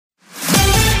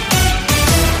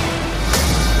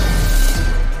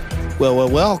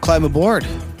Well, climb aboard.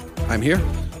 I'm here.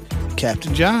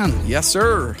 Captain John. Yes,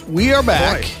 sir. We are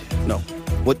back. Ahoy. No.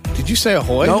 What, did you say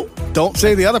ahoy? No. Don't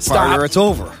say the other part Stop. or it's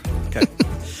over. Okay.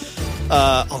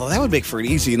 Although that would make for an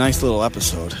easy, nice little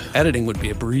episode. Editing would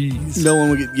be a breeze. No one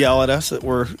would yell at us that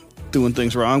we're doing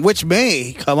things wrong, which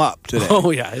may come up today. Oh,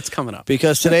 yeah, it's coming up.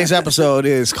 Because today's episode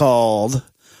is called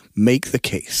Make the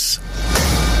Case.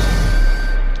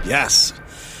 Yes.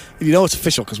 And you know it's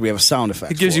official because we have a sound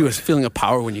effect. It gives for you a feeling of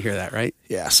power when you hear that, right?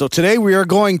 Yeah, so today we are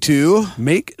going to...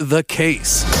 Make the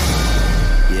case.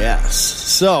 Yes.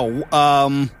 So,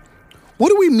 what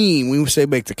do we mean when we say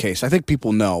make the case? I think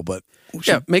people know, but...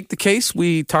 Yeah, make the case.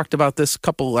 We talked about this a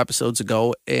couple episodes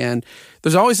ago, and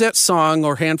there's always that song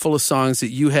or handful of songs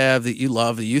that you have that you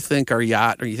love, that you think are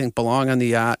yacht or you think belong on the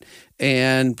yacht,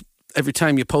 and every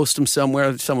time you post them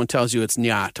somewhere, someone tells you it's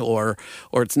yacht or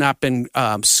it's not been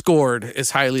scored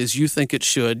as highly as you think it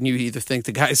should, and you either think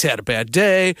the guy's had a bad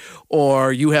day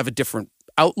or you have a different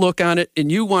outlook on it, and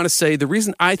you want to say, the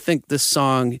reason I think this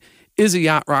song is a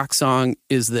yacht rock song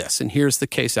is this, and here's the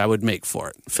case I would make for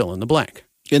it. Fill in the blank.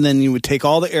 And then you would take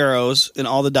all the arrows and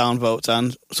all the downvotes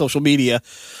on social media.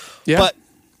 Yeah.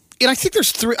 And I think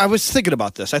there's three. I was thinking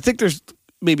about this. I think there's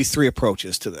maybe three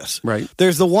approaches to this. Right.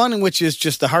 There's the one in which is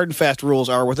just the hard and fast rules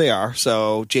are what they are.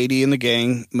 So JD and the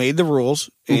gang made the rules,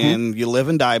 and you live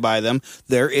and die by them.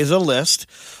 There is a list.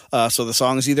 So the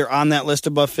song is either on that list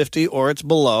above 50 or it's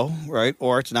below, right?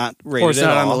 Or it's not rated at all. Or it's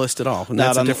not on the list at all. And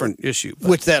that's a different issue. But.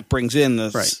 Which that brings in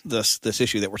this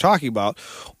issue that we're talking about.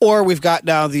 Or we've got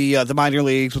now the minor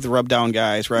leagues with the rub down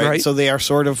guys, right? So they are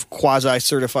sort of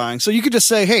quasi-certifying. So you could just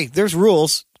say, hey, there's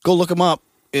rules. Go look them up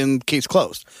in case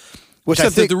closed. Which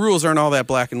I think the rules aren't all that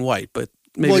black and white, but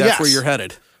maybe that's where you're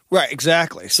headed. Right,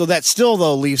 exactly. So that still,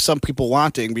 though, leaves some people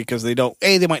wanting because they don't,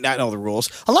 they might not know the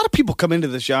rules. A lot of people come into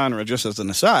this genre, just as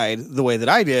an aside, the way that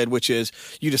I did, which is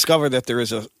you discover that there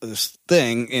is this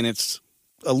thing, and it's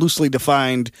a loosely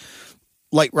defined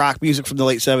light rock music from the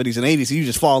late 70s and 80s, and you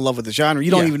just fall in love with the genre.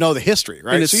 You don't even know the history,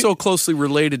 right? And it's so closely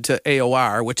related to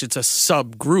AOR, which it's a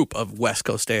subgroup of West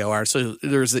Coast AOR, so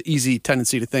there's the easy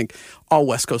tendency to think all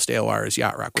West Coast AOR is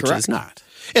yacht rock, which is not.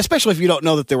 Especially if you don't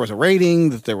know that there was a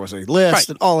rating, that there was a list,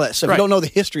 and all that stuff. You don't know the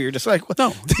history. You're just like, well,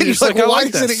 no. You're just like, well, why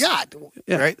is it a yacht?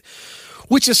 Yeah. Right?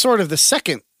 Which is sort of the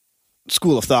second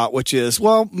school of thought, which is,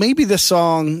 well, maybe this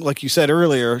song, like you said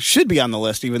earlier, should be on the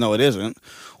list, even though it isn't.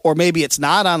 Or maybe it's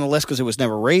not on the list because it was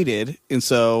never rated. And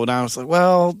so now it's like,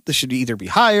 well, this should either be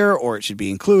higher or it should be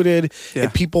included. Yeah.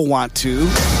 And people want to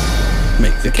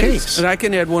make the case. And I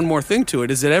can add one more thing to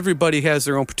it, is that everybody has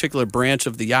their own particular branch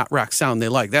of the yacht rock sound they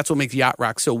like. That's what makes yacht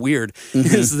rock so weird,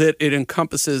 is that it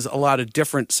encompasses a lot of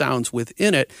different sounds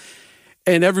within it.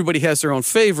 And everybody has their own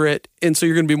favorite, and so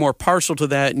you're going to be more partial to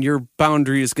that, and your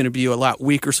boundary is going to be a lot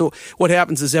weaker. So what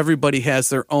happens is everybody has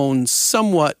their own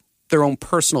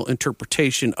personal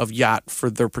interpretation of yacht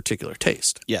for their particular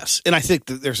taste. Yes, and I think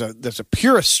that there's a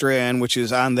purist strand, which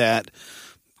is on that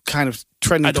kind of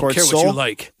trending towards soul. I don't care what you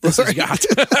like. This is yacht.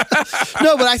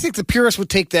 No, but I think the purist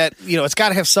would take that, it's got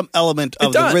to have some element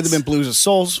of the rhythm and blues of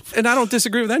souls. And I don't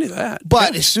disagree with any of that.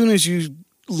 But as soon as you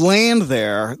land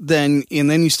there, then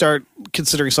you start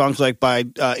considering songs like by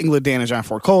England Dan and John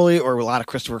Ford Coley, or a lot of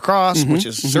Christopher Cross, which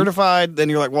is certified. Then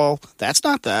you're like, well, that's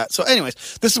not that. So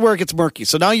anyways, this is where it gets murky.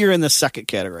 So now you're in the second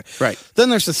category. Right. Then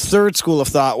there's the third school of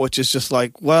thought, which is just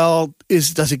like, well,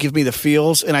 does it give me the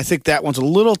feels? And I think that one's a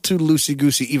little too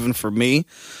loosey-goosey even for me.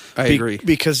 I agree.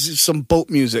 Because some boat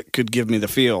music could give me the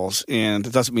feels, and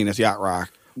it doesn't mean it's yacht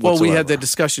rock. Well, we had that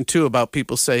discussion, too, about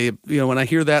people say, when I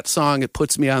hear that song, it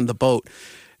puts me on the boat.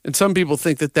 And some people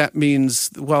think that means,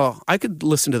 well, I could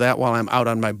listen to that while I'm out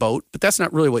on my boat, but that's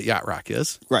not really what yacht rock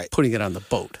is. Right. Putting it on the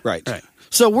boat. Right.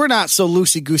 So we're not so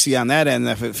loosey-goosey on that end.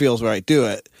 If it feels right, do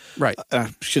it. Right. I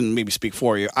shouldn't maybe speak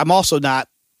for you. I'm also not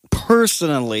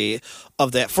personally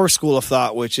of that first school of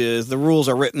thought, which is the rules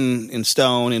are written in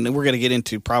stone, and we're going to get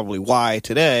into probably why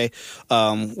today.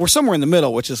 We're somewhere in the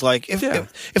middle, which is like if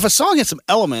a song has some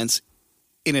elements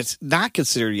and it's not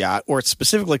considered yacht, or it's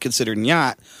specifically considered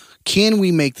yacht, can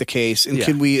we make the case, and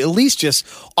can we at least just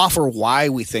offer why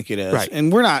we think it is? Right.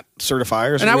 And we're not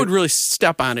certifiers. And I would really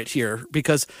step on it here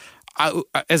because,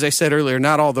 as I said earlier,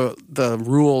 not all the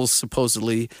rules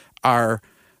supposedly are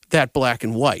that black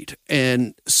and white.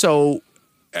 And so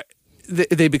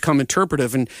they become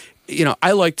interpretive. And,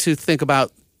 I like to think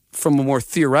about from a more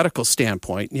theoretical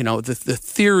standpoint, the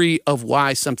theory of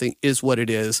why something is what it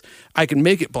is. I can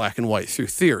make it black and white through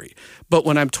theory. But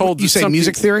when I'm told... You say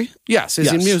music theory? Yes,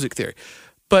 in music theory.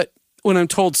 But when I'm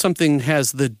told something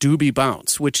has the doobie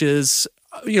bounce, which is,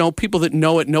 people that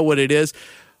know it know what it is,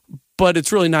 but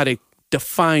it's really not a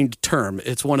defined term.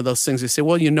 It's one of those things they say,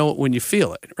 well, you know it when you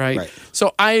feel it, right? Right.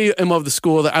 So I am of the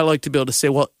school that I like to be able to say,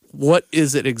 well, what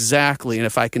is it exactly? And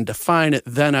if I can define it,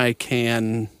 then I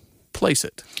can place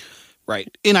it.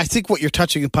 Right. And I think what you're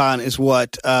touching upon is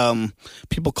what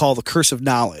people call the curse of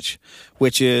knowledge,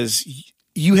 which is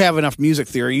you have enough music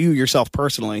theory, you yourself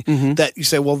personally, that you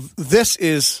say, well, this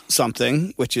is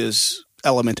something, which is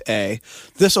element A.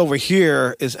 This over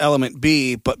here is element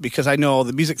B, but because I know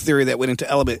the music theory that went into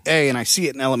element A and I see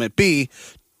it in element B,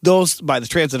 those, by the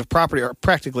transitive property, are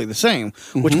practically the same,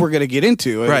 which we're going to get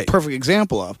into. Right. A perfect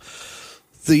example of.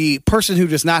 The person who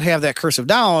does not have that curse of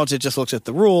knowledge, it just looks at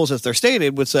the rules as they're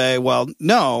stated, would say, well,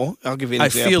 no, I'll give you an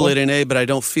example. I feel it in A, but I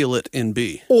don't feel it in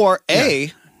B. Or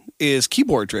A is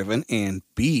keyboard driven and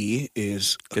B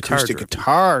is acoustic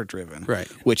guitar driven. Right.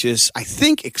 Which is, I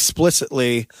think,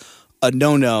 explicitly a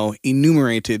no-no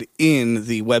enumerated in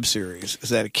the web series, is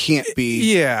that it can't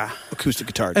be acoustic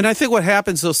guitar driven. And I think what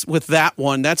happens with that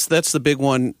one, that's the big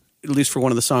one, at least for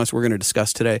one of the songs we're going to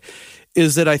discuss today,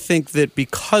 is that I think that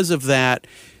because of that,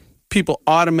 people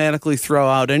automatically throw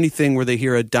out anything where they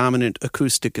hear a dominant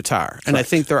acoustic guitar. And I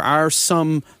think there are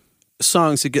some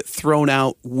songs that get thrown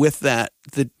out with that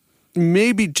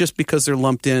maybe just because they're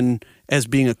lumped in as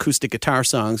being acoustic guitar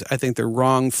songs, I think they're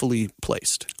wrongfully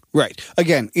placed. Right.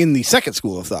 Again, in the second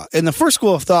school of thought. In the first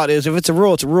school of thought is if it's a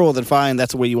rule, then fine,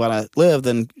 that's the way you want to live,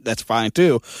 then that's fine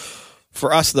too.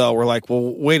 For us, though, we're like,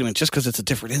 well, wait a minute, just because it's a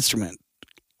different instrument,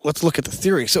 let's look at the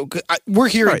theory. So we're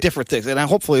hearing different things, and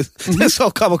hopefully this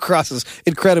will come across as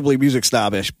incredibly music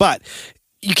snobbish, but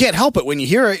you can't help it. When you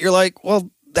hear it, you're like, well,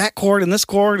 that chord and this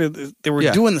chord, they were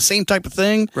doing the same type of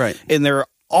thing, right? And they're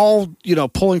all,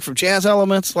 pulling from jazz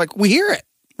elements. Like, we hear it.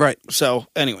 Right. So,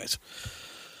 anyways.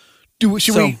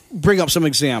 Should we bring up some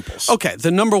examples? Okay,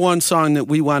 the number one song that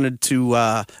we wanted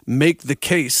to make the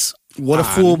case. What a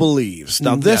Fool Believes.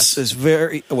 Now, this is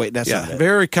very... Oh, wait, that's not it.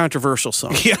 Very controversial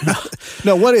song. Yeah.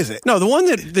 No, what is it? No, the one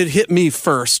that hit me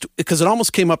first, because it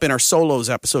almost came up in our solos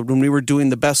episode when we were doing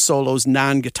the best solos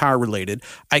non-guitar related,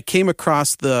 I came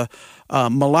across the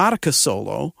melodica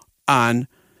solo on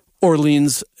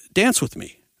Orleans' Dance With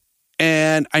Me.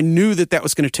 And I knew that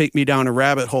was going to take me down a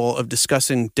rabbit hole of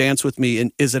discussing Dance With Me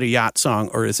and is it a yacht song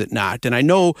or is it not? And I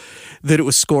know that it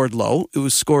was scored low. It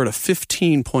was scored a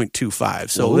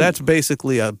 15.25. So that's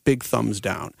basically a big thumbs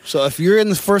down. So if you're in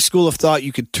the first school of thought,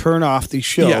 you could turn off the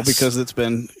show because it's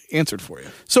been answered for you.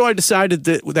 So I decided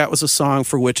that was a song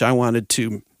for which I wanted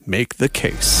to make the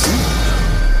case.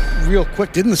 Real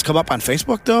quick, didn't this come up on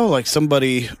Facebook, though? Like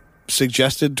somebody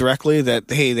suggested directly that,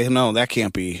 hey, that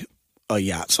can't be a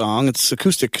yacht song. It's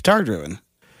acoustic guitar driven.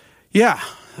 Yeah.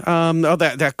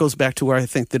 That goes back to where I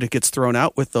think that it gets thrown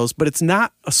out with those, but it's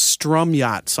not a strum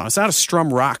yacht song. It's not a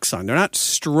strum rock song. They're not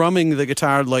strumming the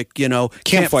guitar like,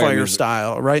 campfire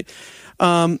style, right?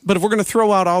 But if we're going to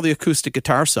throw out all the acoustic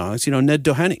guitar songs, Ned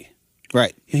Doheny.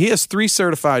 Right. He has 3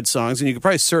 certified songs, and you could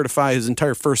probably certify his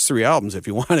entire first 3 albums if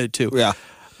you wanted to. Yeah.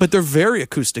 But they're very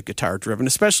acoustic guitar driven,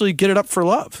 especially Get It Up for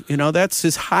Love. That's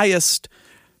his highest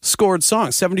scored song,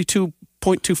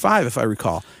 72.25 if I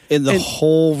recall. And the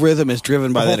whole rhythm is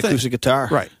driven by that acoustic guitar.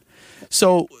 Right.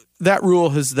 So that rule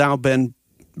has now been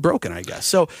broken, I guess.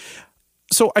 So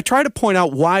I try to point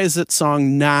out, why is that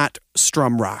song not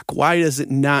strum rock? Why is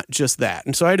it not just that?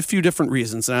 And so I had a few different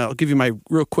reasons, and I'll give you my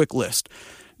real quick list.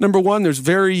 Number one, there's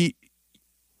very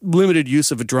limited use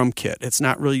of a drum kit. It's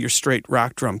not really your straight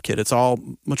rock drum kit. It's all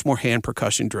much more hand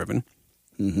percussion driven.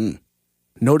 Mm-hmm.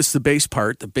 Notice the bass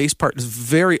part. The bass part is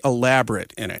very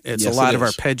elaborate in it. It's a lot of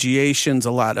arpeggiations, a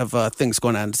lot of things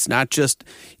going on. It's not just,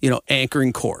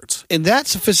 anchoring chords. And that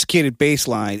sophisticated bass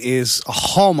line is a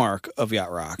hallmark of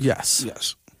yacht rock. Yes.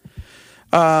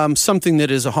 Something that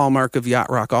is a hallmark of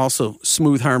yacht rock also,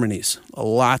 smooth harmonies.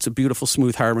 Lots of beautiful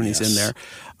smooth harmonies in there.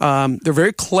 They're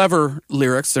very clever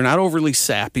lyrics. They're not overly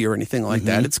sappy or anything like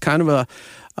that. It's kind of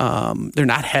they're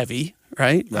not heavy,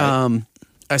 right?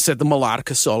 I said the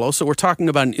melodica solo. So we're talking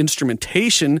about an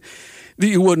instrumentation that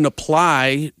you wouldn't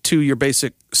apply to your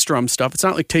basic strum stuff. It's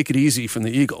not like Take It Easy from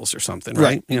the Eagles or something,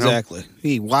 right? Exactly.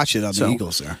 You watch it on the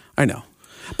Eagles there. I know.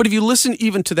 But if you listen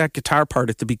even to that guitar part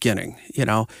at the beginning,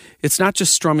 it's not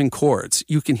just strumming chords.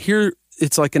 You can hear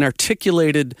it's like an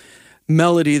articulated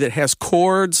melody that has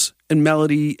chords and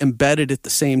melody embedded at the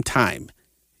same time.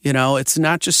 It's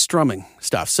not just strumming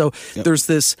stuff. So there's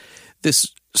this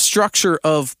structure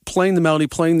of playing the melody,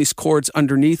 playing these chords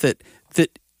underneath it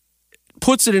that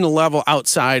puts it in a level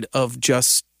outside of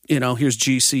just, here's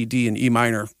G, C, D, and E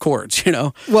minor chords,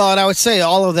 Well, and I would say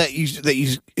all of that you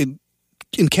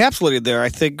encapsulated there, I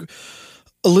think,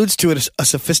 alludes to a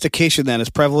sophistication that is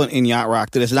prevalent in yacht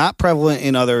rock that is not prevalent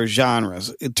in other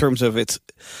genres in terms of its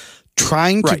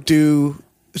trying Right. to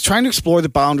explore the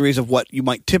boundaries of what you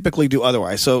might typically do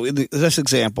otherwise. So in this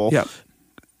example, Yeah.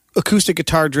 acoustic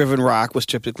guitar-driven rock was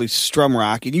typically strum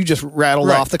rock, and you just rattled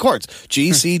Right. off the chords.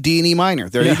 G, C, D, and E minor.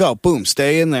 There Yeah. you go. Boom.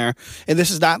 Stay in there. And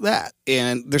this is not that.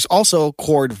 And there's also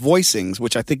chord voicings,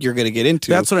 which I think you're going to get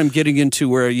into. That's what I'm getting into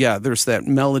where, there's that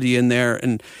melody in there,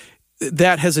 and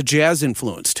that has a jazz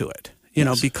influence to it. You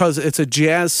know, because it's a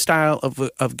jazz style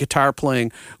of guitar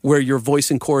playing where you're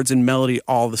voicing chords and melody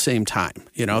all the same time.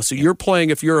 You know, so you're playing,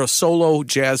 if you're a solo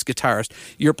jazz guitarist,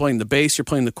 you're playing the bass, you're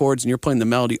playing the chords, and you're playing the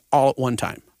melody all at one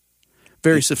time.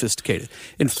 Very sophisticated.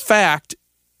 In fact,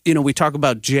 you know, we talk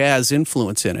about jazz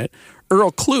influence in it.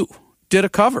 Earl Klugh did a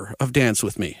cover of Dance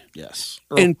With Me. Yes.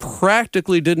 And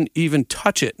practically didn't even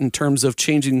touch it in terms of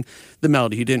changing the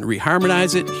melody. He didn't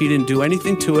reharmonize it. He didn't do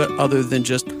anything to it other than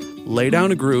just lay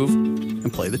down a groove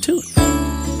and play the tune.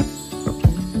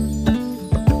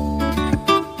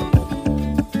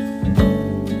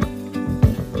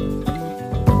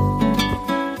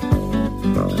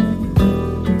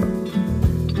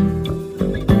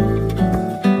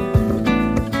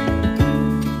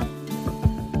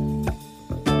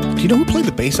 Do you know who played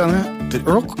the bass on that? Did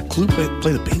Earl Klugh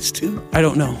play the bass too? I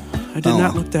don't know. I did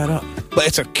not look that up. But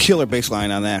it's a killer bass line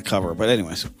on that cover. But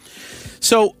anyways.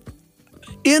 So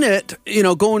in it, you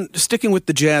know, sticking with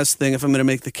the jazz thing, if I'm going to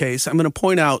make the case, I'm going to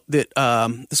point out that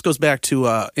this goes back to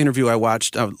an interview I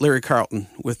watched, Larry Carlton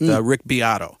with Rick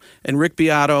Beato. And Rick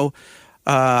Beato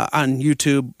on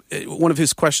YouTube, one of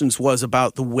his questions was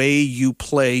about the way you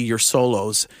play your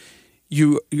solos.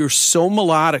 You're so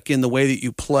melodic in the way that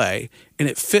you play, and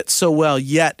it fits so well,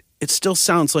 yet it still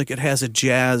sounds like it has a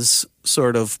jazz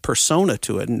sort of persona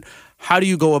to it. And how do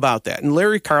you go about that? And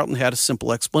Larry Carlton had a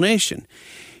simple explanation.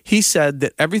 He said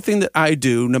that everything that I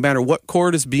do, no matter what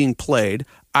chord is being played,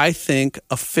 I think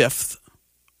a fifth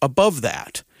above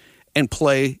that and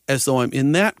play as though I'm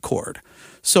in that chord.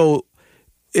 So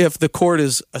if the chord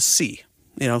is a C,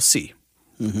 C.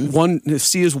 Mm-hmm.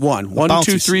 C is 1. 1,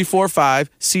 2, 3, 4, 5,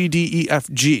 C, D, E, F,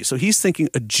 G. So he's thinking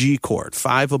a G chord,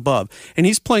 5 above. And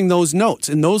he's playing those notes.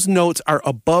 And those notes are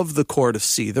above the chord of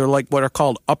C. They're like what are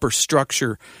called upper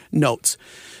structure notes.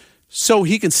 So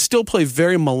he can still play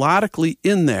very melodically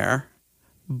in there,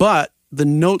 but the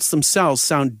notes themselves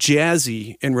sound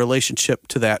jazzy in relationship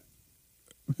to that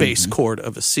bass chord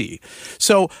of a C.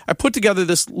 So I put together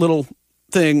this little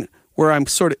thing where I'm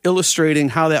sort of illustrating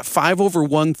how that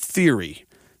 5/1 theory,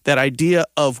 that idea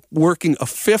of working a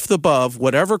fifth above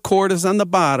whatever chord is on the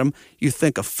bottom, you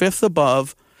think a fifth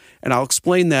above, and I'll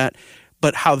explain that,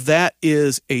 but how that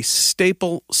is a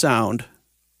staple sound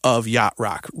of yacht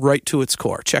rock right to its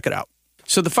core. Check it out.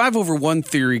 So the 5/1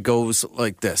 theory goes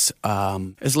like this.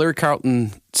 As Larry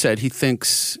Carlton said, he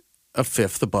thinks a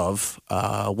fifth above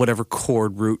whatever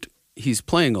chord root he's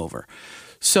playing over.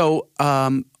 So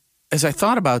as I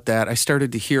thought about that, I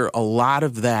started to hear a lot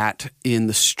of that in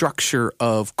the structure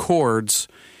of chords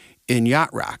in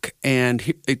yacht rock. And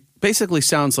it basically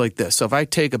sounds like this. So if I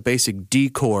take a basic D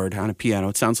chord on a piano,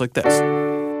 it sounds like this.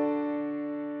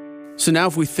 So now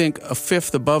if we think a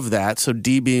fifth above that, so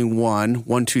D being 1,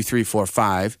 1, 2, 3, 4,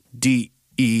 5, D,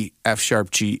 E, F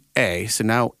sharp, G, A. So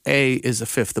now A is a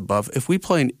fifth above. If we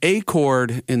play an A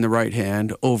chord in the right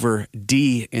hand over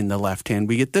D in the left hand,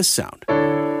 we get this sound.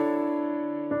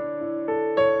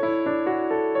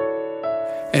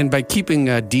 And by keeping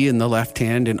D in the left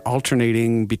hand and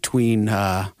alternating between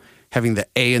having the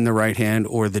A in the right hand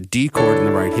or the D chord in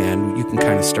the right hand, you can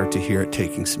kind of start to hear it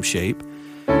taking some shape.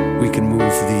 We can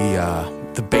move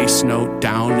the bass note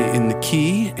down in the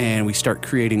key, and we start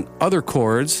creating other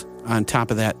chords on top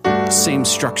of that same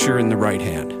structure in the right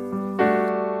hand.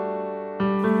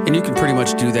 And you can pretty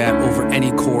much do that over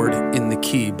any chord in the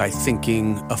key by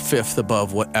thinking a fifth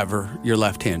above whatever your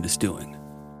left hand is doing.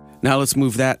 Now let's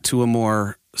move that to a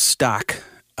more stock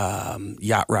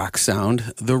yacht rock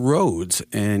sound, the Rhodes,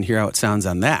 and hear how it sounds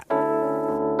on that.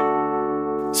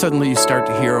 Suddenly you start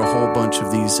to hear a whole bunch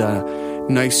of these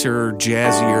nicer,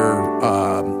 jazzier,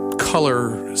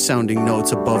 color-sounding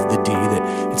notes above the D.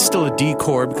 That it's still a D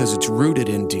chord because it's rooted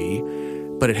in D,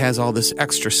 but it has all this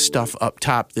extra stuff up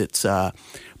top that's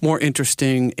more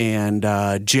interesting and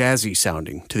jazzy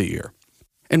sounding to the ear.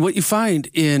 And what you find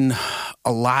in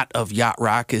a lot of yacht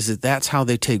rock is that that's how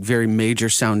they take very major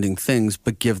sounding things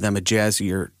but give them a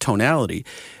jazzier tonality.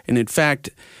 And in fact,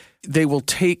 they will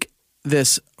take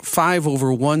this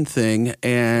 5/1 thing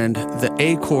and the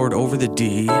A chord over the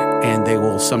D, and they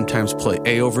will sometimes play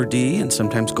A over D and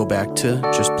sometimes go back to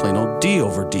just plain old D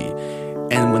over D.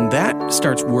 And when that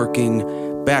starts working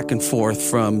back and forth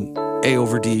from A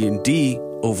over D and D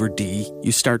over D,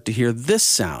 you start to hear this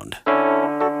sound.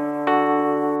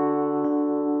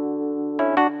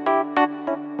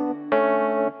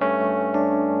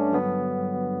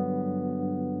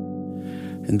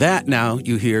 And that now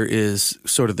you hear is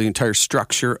sort of the entire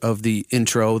structure of the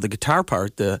intro, the guitar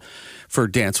part for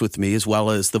Dance With Me, as well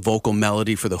as the vocal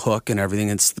melody for the hook and everything.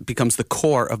 It becomes the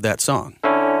core of that song.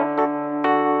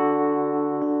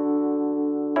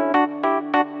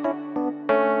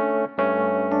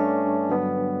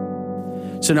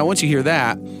 So now once you hear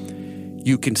that,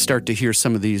 you can start to hear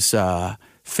some of these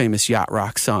famous yacht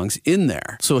rock songs in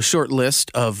there. So a short list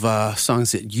of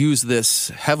songs that use this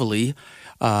heavily.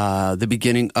 The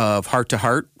beginning of Heart to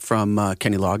Heart from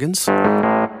Kenny Loggins,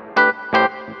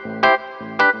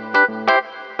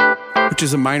 which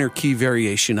is a minor key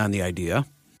variation on the idea.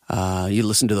 You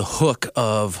listen to the hook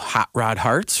of Hot Rod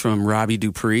Hearts from Robbie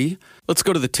Dupree. Let's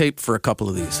go to the tape for a couple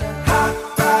of these.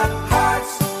 Hot Rod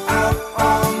Hearts out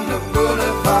on the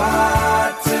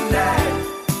boulevard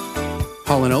tonight.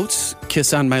 Hall & Oates,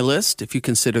 Kiss on My List, if you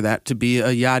consider that to be a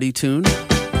yachty tune.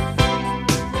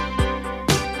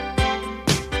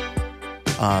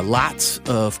 Lots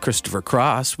of Christopher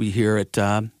Cross. We hear it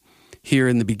here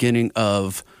in the beginning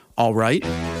of All Right.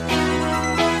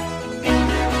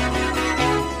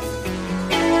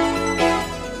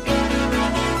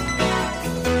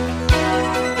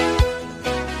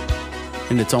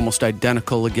 And it's almost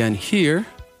identical again here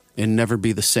in Never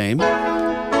Be the Same.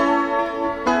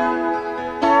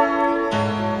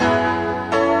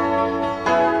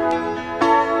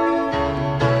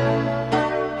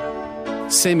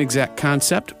 Same exact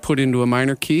concept, put into a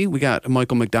minor key. We got a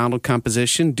Michael McDonald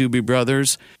composition, Doobie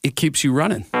Brothers, It Keeps You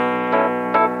Running.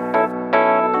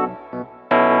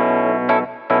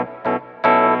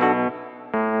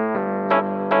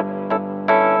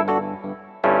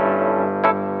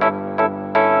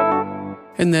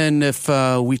 And then if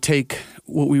we take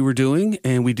what we were doing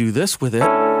and we do this with it,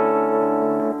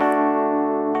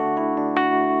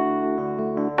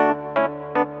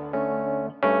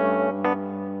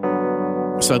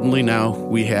 suddenly now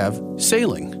we have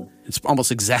Sailing. It's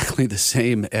almost exactly the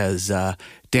same as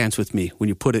Dance With Me. When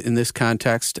you put it in this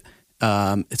context,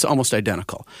 it's almost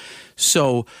identical.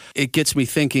 So it gets me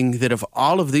thinking that if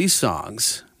all of these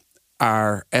songs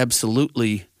are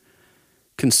absolutely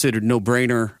considered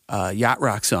no-brainer yacht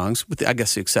rock songs, with I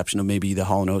guess the exception of maybe the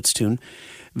Hall & Oates tune,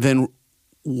 then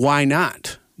why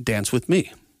not Dance With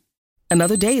Me?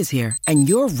 Another day is here, and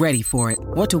you're ready for it.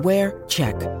 What to wear?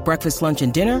 Check. Breakfast, lunch,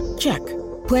 and dinner? Check.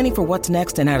 Planning for what's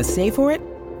next and how to save for it?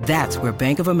 That's where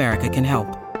Bank of America can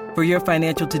help. For your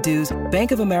financial to-dos,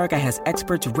 Bank of America has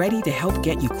experts ready to help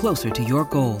get you closer to your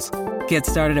goals. Get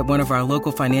started at one of our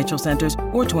local financial centers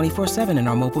or 24/7 in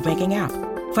our mobile banking app.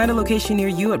 Find a location near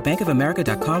you at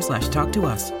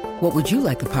bankofamerica.com/talktous. What would you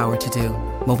like the power to do?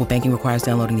 Mobile banking requires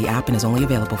downloading the app and is only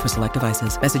available for select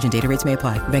devices. Message and data rates may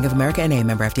apply. Bank of America N.A.,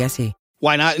 member FDIC.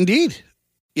 Why not? Indeed.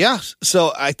 Yeah.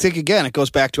 So I think, again, it goes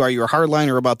back to, are you a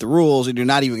hardliner about the rules and you're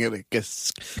not even going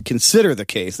to consider the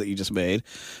case that you just made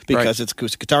because it's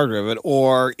acoustic guitar driven?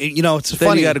 Or, it's then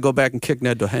funny. You got to go back and kick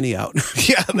Ned Doheny out.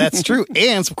 Yeah, that's true.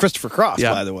 And some Christopher Cross,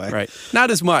 by the way. Right.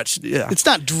 Not as much. Yeah. It's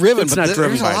not driven, it's but not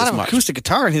driven there's a lot of acoustic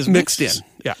guitar in his mixed mixes. in.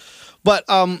 Yeah. But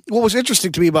what was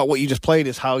interesting to me about what you just played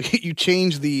is how you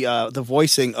changed the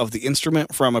voicing of the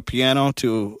instrument from a piano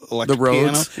to electric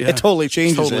piano. Yeah. It totally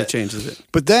changes it.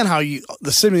 But then how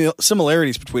the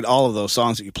similarities between all of those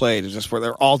songs that you played is just where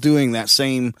they're all doing that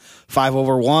same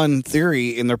 5/1 theory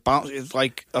in their bounce. It's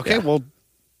like, okay, well,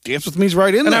 Dance With Me's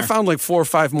right in there. And I found like 4 or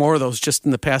 5 more of those just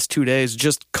in the past 2 days,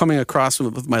 just coming across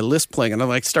with my list playing. And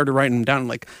I started writing them down. I'm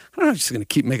like, I'm just going to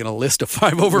keep making a list of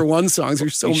 5/1 songs.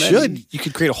 There's so many. You should. You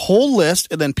could create a whole list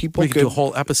and then people could do a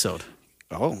whole episode.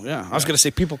 Oh, yeah. I was going to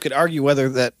say people could argue whether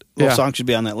that little song should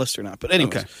be on that list or not. But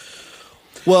anyways. Okay.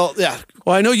 Well, yeah.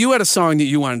 Well, I know you had a song that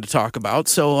you wanted to talk about,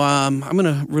 so I'm going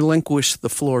to relinquish the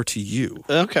floor to you.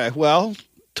 Okay. Well,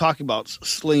 talking about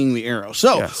slinging the arrow.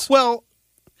 So, yes.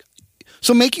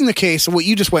 So making the case, what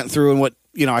you just went through and what,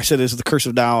 I said is the curse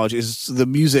of knowledge is the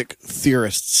music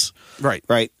theorists. Right.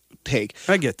 Take.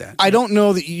 I get that. I don't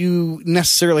know that you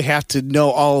necessarily have to know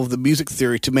all of the music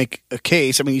theory to make a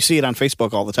case. I mean, you see it on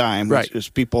Facebook all the time. Right. There's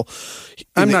people.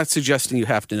 I'm not suggesting you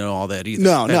have to know all that either.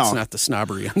 No, That's not the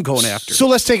snobbery I'm going after. So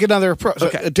let's take another approach,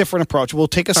 Okay. a different approach. We'll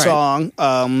take a song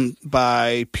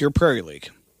by Pure Prairie League.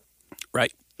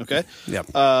 Right. Okay.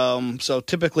 Yep. So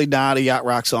typically not a yacht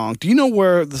rock song. Do you know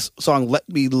where the song "Let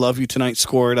Me Love You Tonight"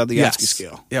 scored on the Yatsky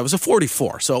scale? Yeah, it was a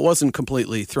 44, so it wasn't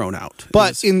completely thrown out.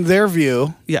 But in their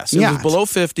view, yes, it was below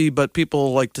 50. But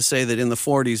people like to say that in the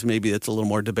 40s, maybe it's a little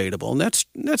more debatable, and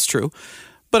that's true.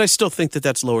 But I still think that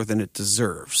that's lower than it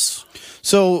deserves.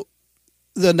 So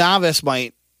the novice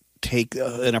might take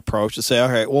an approach to say, all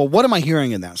right, well, what am I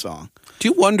hearing in that song? Do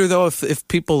you wonder, though, if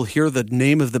people hear the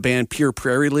name of the band Pure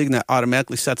Prairie League and that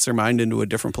automatically sets their mind into a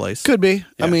different place? Could be.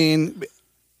 Yeah. I mean,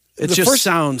 It just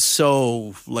sounds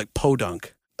so like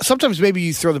podunk. sometimes maybe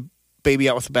you throw the baby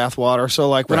out with the bathwater. So,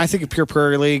 like, when I think of Pure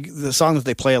Prairie League, the song that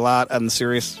they play a lot on the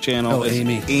Sirius channel is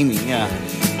Amy. Amy, yeah.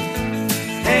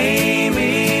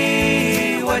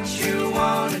 Amy, what you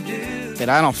wanna do? And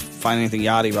I don't find anything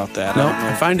yachty about that. No, I don't know.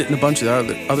 I find it in a bunch of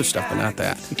other stuff, but not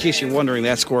that. In case you're wondering,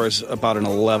 that score is about an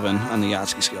 11 on the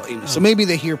Yatsky scale. So maybe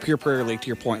they hear Pure Prairie League, to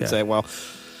your point, and say, well,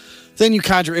 then you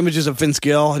conjure images of Vince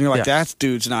Gill, and you're like, that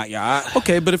dude's not yacht.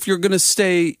 Okay, but if you're going to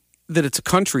say that it's a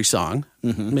country song,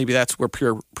 maybe that's where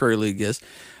Pure Prairie League is.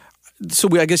 So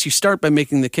I guess you start by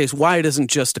making the case why it isn't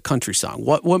just a country song.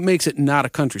 What makes it not a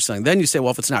country song? Then you say,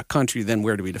 well, if it's not country, then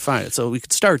where do we define it? So we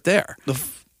could start there.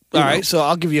 All right, so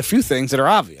I'll give you a few things that are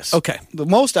obvious. Okay. The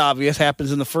most obvious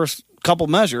happens in the first couple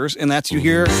measures, and that's you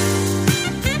hear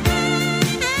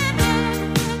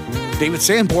David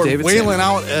Sanborn wailing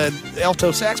out an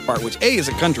alto sax part, which A, is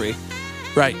a country.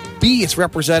 Right. B, it's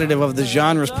representative of the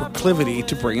genre's proclivity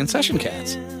to bring in session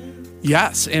cats.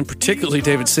 Yes, and particularly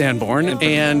David Sanborn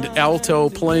and alto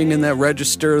playing in that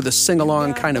register, the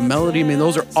sing-along kind of melody. I mean,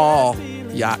 those are all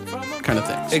yacht kind of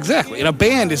things. Exactly. And a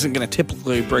band isn't going to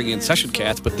typically bring in session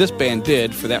cats, but this band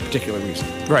did for that particular reason.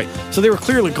 Right. So they were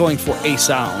clearly going for a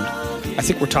sound. I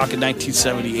think we're talking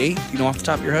 1978. You know off the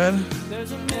top of your head?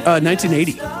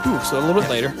 1980. Ooh, so a little bit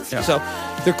later. Yeah. So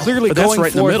they're clearly But that's going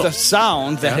right in the for middle. the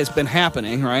sound that has been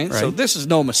happening, right? So Right. this is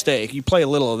no mistake. You play a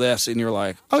little of this, and you're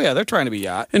like, oh, yeah, they're trying to be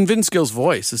yacht. And Vince Gill's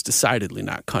voice is decidedly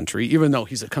not country, even though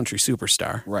he's a country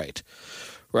superstar. Right.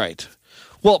 Right.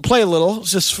 Well, play a little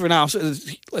just for now. So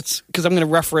let's, because I'm going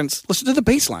to listen to the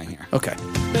bass line here. Okay.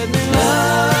 Let me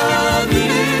love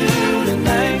you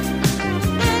tonight.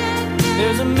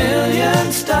 There's a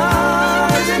million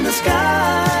stars in the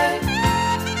sky.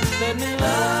 Let me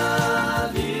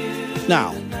love you.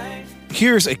 Now,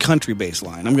 here's a country bass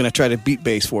line. I'm going to try to beat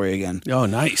bass for you again. Oh,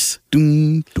 nice.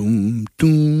 Doom, doom,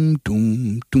 doom,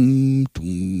 doom, doom,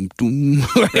 doom, doom.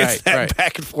 It's that right.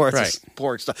 back and forth Right.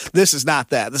 support stuff. This is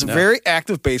not that. This is a very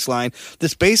active bass line.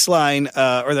 This bass line,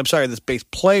 this bass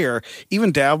player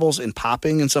even dabbles in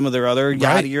popping in some of their other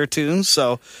yachtier tunes.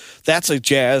 So that's a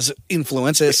jazz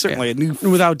influence. It's certainly a new...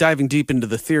 Without diving deep into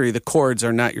the theory, the chords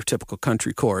are not your typical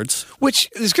country chords. Which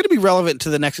is going to be relevant to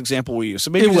the next example we use.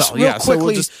 So maybe It just will, real yeah. So we'll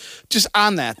quickly, just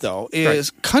on that, though, is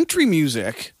country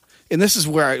music, and this is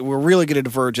where we're really going to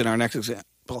diverge in our next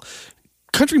example.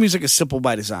 Country music is simple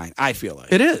by design, I feel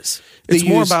like. It is. They It's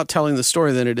more use- about telling the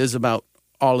story than it is about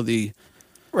all of the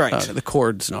Right. the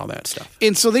chords and all that stuff.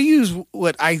 And so they use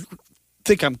what I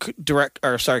think I'm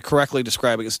correctly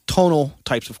describing as tonal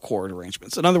types of chord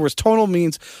arrangements. In other words, tonal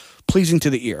means pleasing to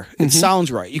the ear. It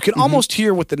sounds right. You can almost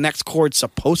hear what the next chord's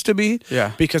supposed to be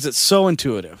because it's so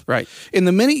intuitive. Right. And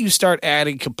the minute you start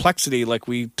adding complexity, like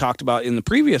we talked about in the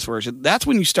previous version, that's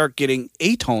when you start getting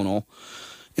atonal.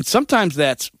 And sometimes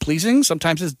that's pleasing,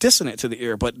 sometimes it's dissonant to the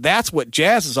ear. But that's what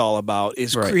jazz is all about,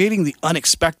 is creating the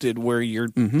unexpected where you're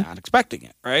not expecting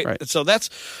it, right? And so that's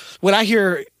when I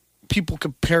hear people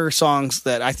compare songs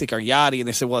that I think are yachty and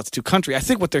they say, well, it's too country. I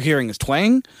think what they're hearing is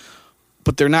twang,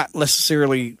 but they're not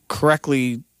necessarily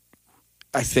correctly,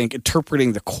 I think,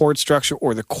 interpreting the chord structure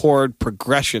or the chord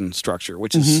progression structure,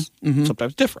 which is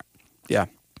sometimes different. Yeah.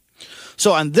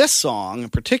 So on this song in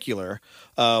particular,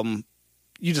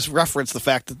 you just reference the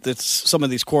fact that it's some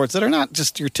of these chords that are not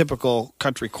just your typical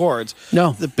country chords.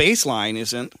 No. The bass line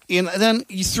isn't. And then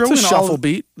you throw It's a in shuffle all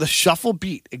beat. The shuffle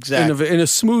beat, exactly. In a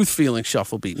smooth feeling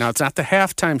shuffle beat. Now, it's not the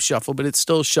halftime shuffle, but it's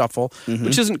still shuffle,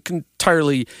 which isn't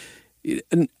entirely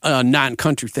a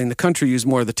non-country thing. The country used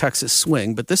more of the Texas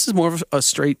swing, but this is more of a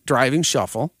straight driving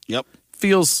shuffle. Yep.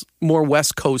 Feels more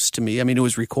West Coast to me. I mean, it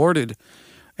was recorded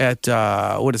at,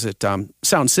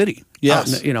 Sound City.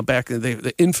 Yes. Back in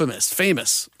the infamous,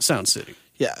 famous Sound City.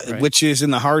 Yeah, Right. which is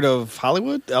in the heart of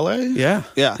Hollywood, L.A.? Yeah.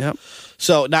 Yeah. Yep.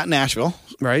 So not Nashville.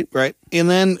 Right. Right. And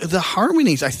then the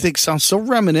harmonies, I think, sound so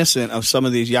reminiscent of some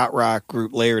of these yacht rock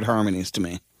group layered harmonies to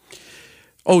me.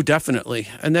 Oh, definitely.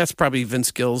 And that's probably Vince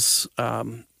Gill's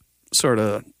sort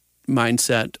of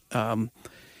mindset.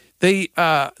 The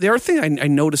other thing I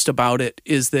noticed about it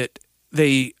is that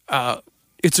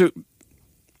it's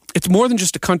more than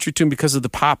just a country tune because of the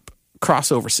pop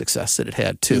crossover success that it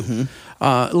had too.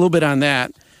 A little bit on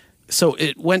that. So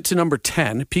it went to number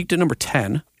 10, peaked at number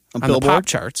 10 on the Billboard? pop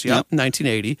charts. Yep.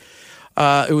 1980.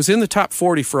 It was in the top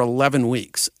 40 for 11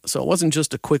 weeks. So it wasn't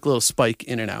just a quick little spike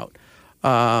in and out.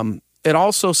 It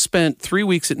also spent 3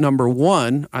 weeks at number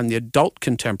 1 on the adult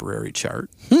contemporary chart.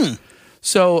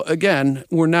 So again,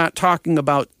 we're not talking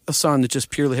about a song that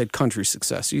just purely had country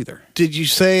success either. Did you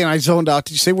say, and I zoned out,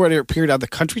 did you say where it appeared on the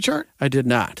country chart? I did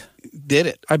not. Did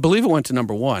it? I believe it went to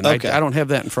number one. Okay. I don't have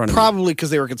that in front of me. Probably because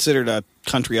they were considered a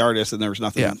country artist and there was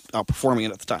nothing Yeah. outperforming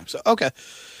it at the time. So, okay.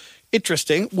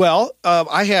 Interesting. Well,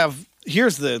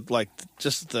 here's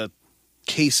just the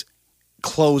case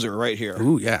closer right here.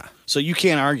 Ooh, yeah. So you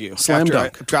can't argue. Slam after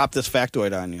dunk. I drop this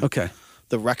factoid on you. Okay.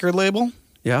 The record label,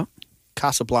 Yeah.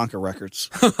 Casablanca Records.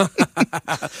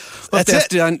 That's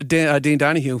Dean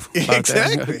Donahue. about that.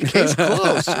 Exactly. Case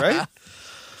closed, right?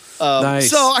 Nice.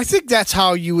 So I think that's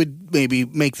how you would maybe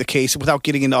make the case without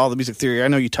getting into all the music theory. I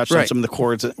know you touched on Right. some of the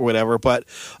chords or whatever, but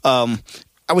I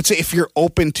would say if you're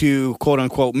open to quote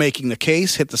unquote making the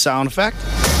case, hit the sound effect.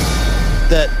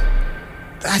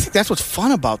 I think that's what's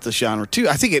fun about this genre too.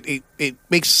 I think it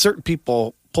makes certain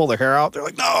people pull their hair out. They're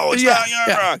like, no, it's not yacht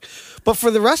rock. But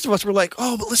for the rest of us, we're like,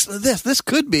 oh, but listen to this. This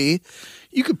could be.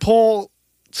 You could pull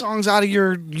songs out of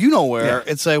your where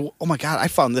and say, oh my God, I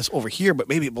found this over here, but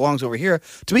maybe it belongs over here.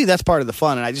 To me, that's part of the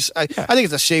fun. And I think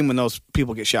it's a shame when those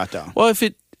people get shot down. Well, if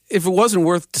it wasn't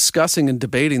worth discussing and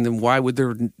debating, then why would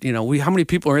there? How many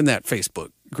people are in that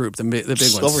Facebook group? The big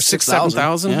ones, Over 6,000,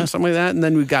 7,000, yeah. something like that. And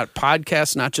then we've got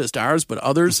podcasts, not just ours, but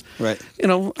others. Right.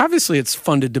 Obviously it's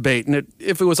fun to debate, and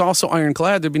if it was also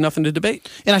ironclad, there'd be nothing to debate.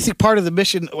 And I think part of the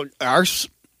mission,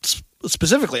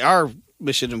 specifically our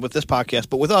mission with this podcast,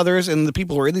 but with others and the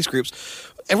people who are in these groups,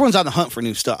 everyone's on the hunt for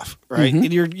new stuff, right? Mm-hmm.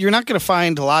 And you're not going to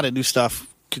find a lot of new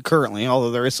stuff concurrently,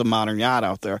 although there is some modern yacht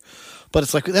out there. But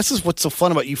it's like, this is what's so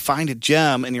fun about you find a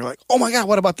gem and you're like, oh my God,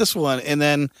 what about this one? And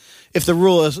then if the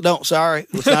rule is, no, sorry,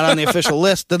 it's not on the official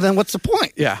list, then what's the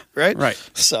point? Yeah. Right? Right.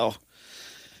 So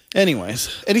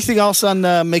anyways, anything else on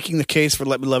making the case for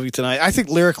Let Me Love You Tonight? I think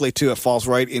lyrically, too, it falls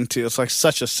right into, it's like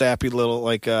such a sappy little,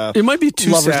 like, It might be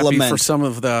too lover's sappy lament. for some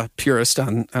of the purists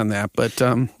on that, but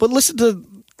But listen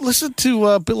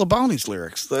to Bill Aboundy's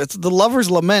lyrics. The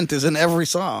lover's lament is in every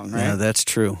song, right? yeah, that's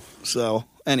true. So,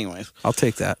 anyways, I'll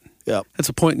take that. yep. That's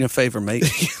a point in your favor, mate.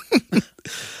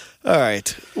 All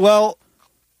right. Well,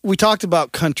 we talked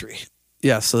about country.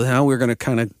 Yeah, so now we're going to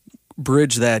kind of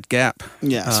bridge that gap.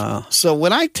 Yes. So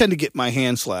when I tend to get my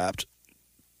hand slapped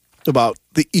about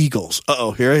the Eagles,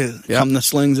 here come the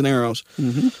slings and arrows.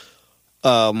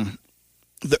 Mm-hmm.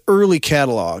 The early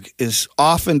catalog is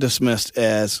often dismissed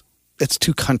as it's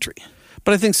too country.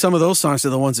 But I think some of those songs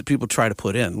are the ones that people try to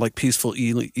put in, like Peaceful,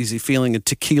 Easy Feeling and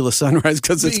Tequila Sunrise,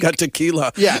 because it's got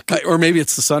tequila. Yeah. Or maybe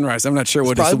it's the sunrise. I'm not sure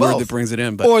what is the probably word both. that brings it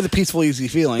in. But Or the peaceful, easy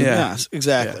feeling. Yeah. Yes,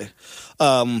 exactly.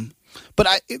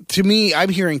 But to me, I'm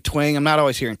hearing twang. I'm not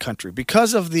always hearing country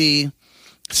because of the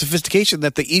sophistication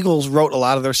that the Eagles wrote a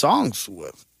lot of their songs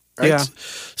with. Right? Yeah.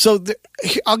 So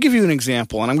I'll give you an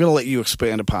example, and I'm going to let you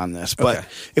expand upon this. But Okay.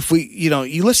 if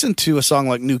you listen to a song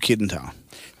like New Kid in Town.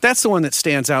 that's the one that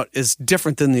stands out as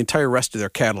different than the entire rest of their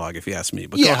catalog, if you ask me.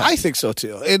 But go Yeah, ahead. I think so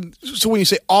too. And so when you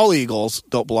say all Eagles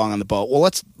don't belong on the boat, well,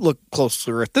 let's look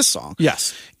closer at this song.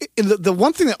 Yes. And the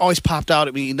one thing that always popped out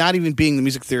at me, not even being the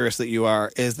music theorist that you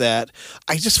are, is that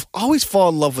I just always fall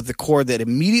in love with the chord that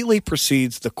immediately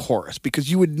precedes the chorus, because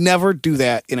you would never do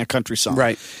that in a country song.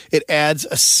 Right. It adds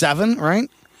a 7, right?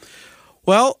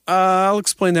 Well, I'll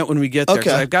explain that when we get there. 'Cause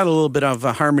Okay. I've got a little bit of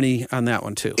harmony on that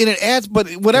one, too. And it adds, but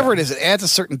whatever it is, it adds a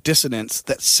certain dissonance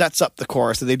that sets up the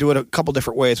chorus. And they do it a couple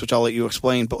different ways, which I'll let you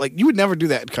explain. But like, you would never do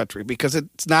that in country because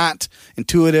it's not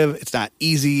intuitive. It's not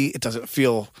easy. It doesn't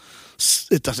feel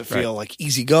like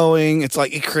easygoing. It's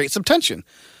like it creates some tension.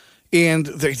 And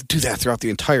they do that throughout the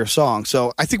entire song.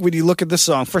 So I think when you look at this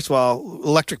song, first of all,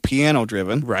 electric piano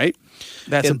driven. Right?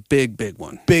 That's a big, big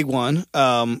one. Big one.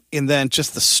 And then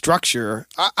just the structure.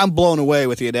 I'm blown away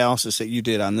with the analysis that you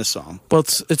did on this song. Well,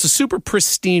 it's a super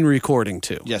pristine recording,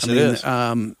 too. Yes, it it is. is. It's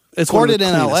one of Recorded the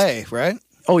in cleanest. L.A., right?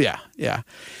 Oh, yeah, yeah.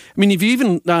 I mean, if you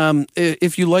even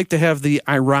if you like to have the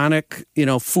ironic,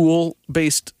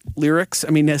 fool-based lyrics. I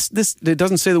mean, this it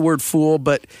doesn't say the word fool,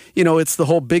 but it's the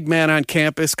whole big man on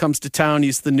campus comes to town.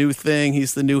 He's the new thing.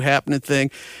 He's the new happening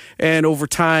thing. And over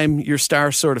time, your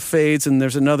star sort of fades, and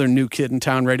there's another new kid in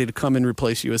town ready to come and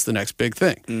replace you as the next big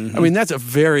thing. Mm-hmm. I mean, that's a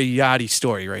very yachty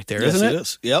story right there, isn't it? Yes, it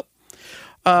is. Yep.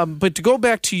 But to go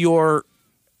back to your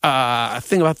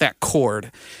thing about that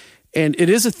chord. And it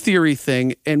is a theory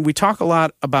thing, and we talk a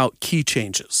lot about key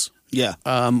changes. Yeah.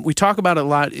 We talk about it a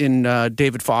lot in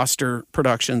David Foster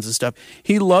productions and stuff.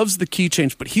 He loves the key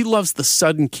change, but he loves the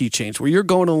sudden key change where you're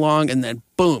going along and then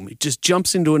boom, it just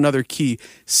jumps into another key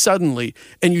suddenly,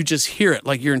 and you just hear it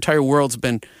like your entire world's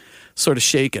been sort of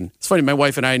shaken. It's funny, my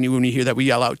wife and I knew when we hear that, we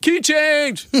yell out, key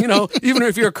change! Even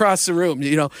if you're across the room,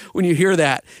 when you hear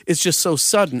that, it's just so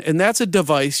sudden. And that's a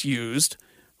device used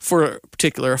for a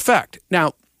particular effect.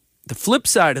 Now, the flip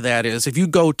side of that is if you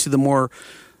go to the more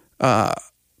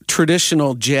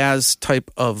traditional jazz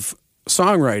type of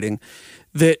songwriting,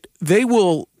 that they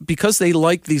will, because they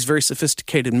like these very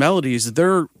sophisticated melodies,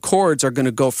 their chords are going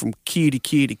to go from key to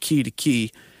key to key to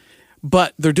key,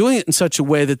 but they're doing it in such a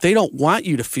way that they don't want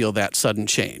you to feel that sudden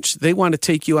change. They want to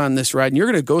take you on this ride, and you're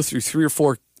going to go through 3 or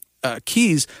 4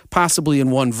 keys, possibly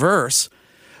in one verse,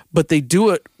 but they do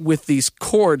it with these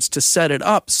chords to set it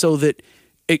up so that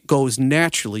it goes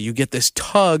naturally. You get this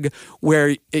tug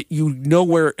where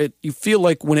you feel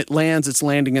like when it lands, it's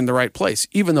landing in the right place.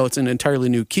 Even though it's an entirely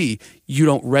new key, you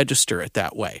don't register it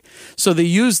that way. So they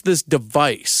use this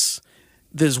device.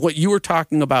 This is what you were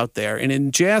talking about there. And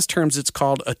in jazz terms, it's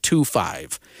called a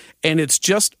 2-5. And it's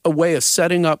just a way of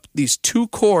setting up these 2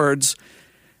 chords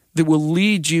that will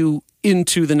lead you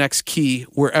into the next key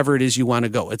wherever it is you want to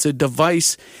go. It's a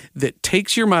device that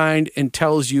takes your mind and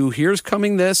tells you, here's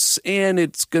coming this, and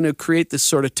it's going to create this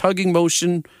sort of tugging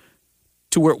motion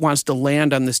to where it wants to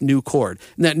land on this new chord.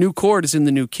 And that new chord is in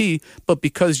the new key, but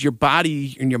because your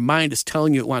body and your mind is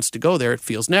telling you it wants to go there, it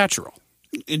feels natural.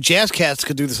 Jazz cats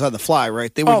could do this on the fly,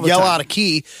 right? They would yell out a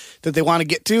key that they want to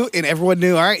get to, and everyone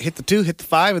knew, all right, hit the 2, hit the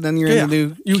 5, and then you're in the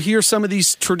new. You hear some of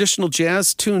these traditional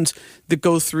jazz tunes that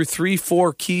go through 3,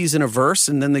 4 keys in a verse,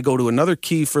 and then they go to another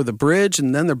key for the bridge,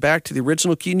 and then they're back to the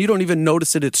original key, and you don't even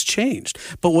notice that it's changed.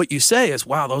 But what you say is,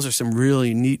 wow, those are some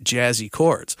really neat jazzy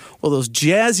chords. Well, those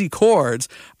jazzy chords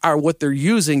are what they're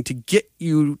using to get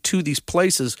you to these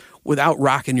places without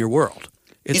rocking your world.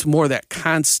 It's more that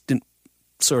constant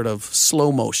sort of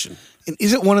slow motion. And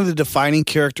is it one of the defining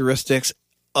characteristics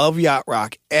of yacht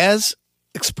rock as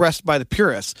expressed by the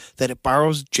purists that it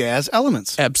borrows jazz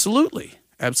elements? Absolutely.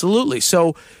 Absolutely.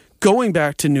 So going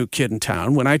back to New Kid in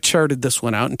Town, when I charted this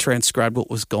one out and transcribed what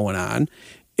was going on,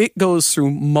 it goes through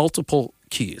multiple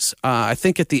keys. I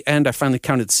think at the end I finally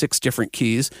counted 6 different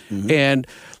keys. Mm-hmm. And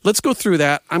let's go through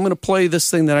that. I'm going to play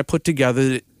this thing that I put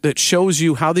together that shows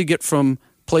you how they get from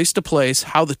place to place,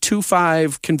 how the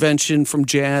 2-5 convention from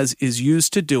jazz is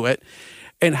used to do it,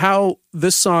 and how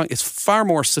this song is far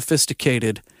more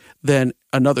sophisticated than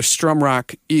another strum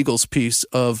rock Eagles piece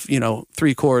of,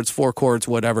 3 chords, 4 chords,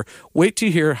 whatever. Wait to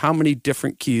hear how many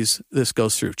different keys this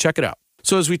goes through. Check it out.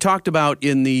 So as we talked about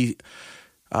in the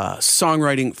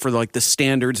songwriting for like the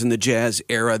standards in the jazz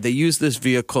era, they use this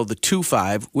vehicle, the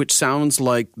 2-5, which sounds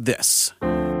like this.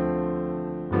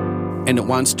 And it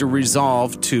wants to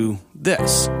resolve to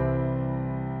this.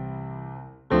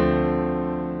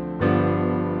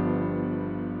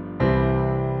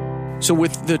 So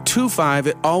with the 2-5,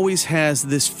 it always has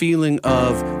this feeling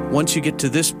of once you get to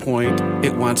this point,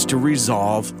 it wants to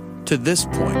resolve to this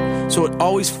point. So it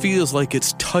always feels like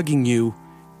it's tugging you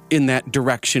in that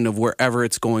direction of wherever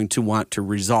it's going to want to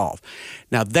resolve.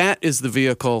 Now that is the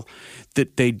vehicle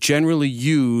that they generally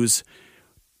use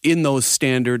in those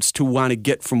standards to want to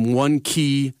get from one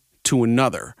key to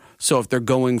another. So if they're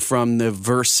going from the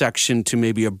verse section to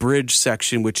maybe a bridge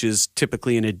section, which is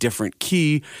typically in a different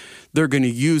key, they're going to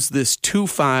use this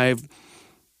 2-5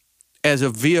 as a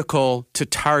vehicle to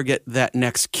target that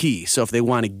next key. So if they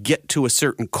want to get to a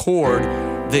certain chord,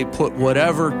 they put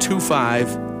whatever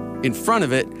 2-5 in front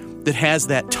of it that has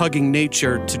that tugging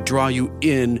nature to draw you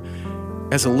in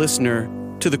as a listener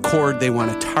to the chord they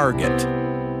want to target.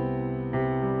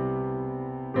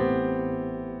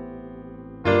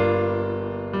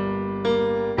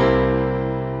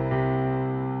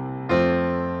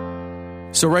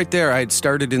 So right there, I had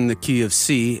started in the key of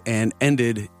C and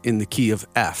ended in the key of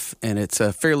F, and it's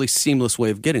a fairly seamless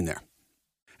way of getting there.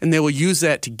 And they will use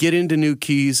that to get into new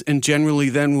keys, and generally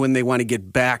then when they want to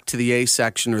get back to the A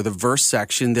section or the verse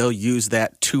section, they'll use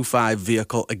that 2-5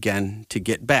 vehicle again to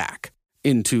get back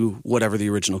into whatever the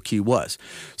original key was.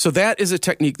 So that is a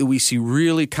technique that we see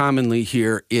really commonly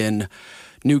here in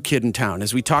New Kid in Town.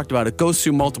 As we talked about, it goes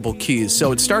through multiple keys.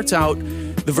 So it starts out,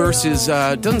 the verse is,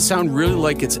 doesn't sound really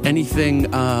like it's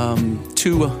anything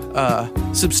too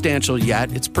substantial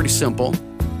yet. It's pretty simple.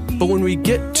 But when we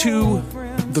get to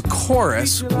the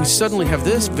chorus, we suddenly have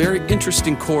this very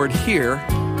interesting chord here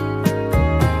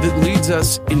that leads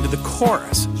us into the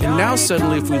chorus. And now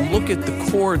suddenly, if we look at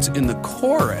the chords in the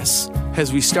chorus,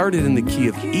 as we started in the key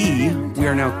of E, we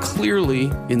are now clearly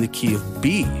in the key of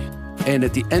B. And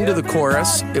at the end of the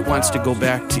chorus, it wants to go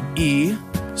back to E.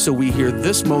 So we hear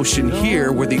this motion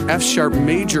here where the F sharp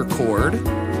major chord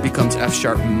becomes F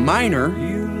sharp minor,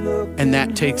 and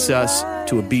that takes us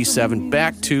to a B7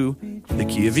 back to the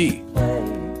key of E.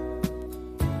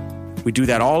 We do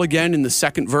that all again in the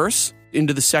second verse,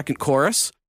 into the second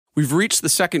chorus. We've reached the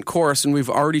second chorus and we've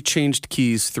already changed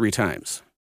keys 3 times.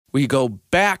 We go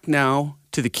back now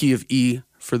to the key of E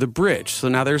for the bridge. So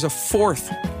now there's a fourth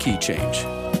key change.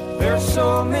 There's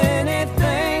so many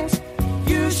things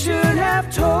you should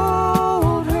have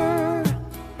told her.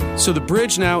 So the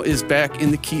bridge now is back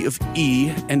in the key of E,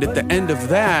 and at the end of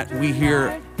that, we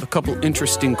hear a couple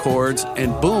interesting chords,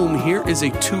 and boom, here is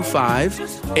a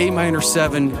 2-5, A minor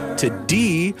 7 to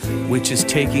D, which is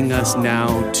taking us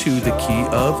now to the key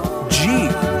of G.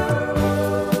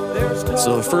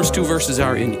 So the first two verses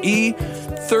are in E,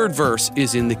 third verse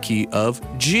is in the key of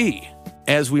G.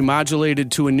 As we modulated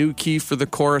to a new key for the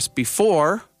chorus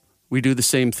before, we do the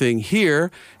same thing here,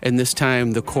 and this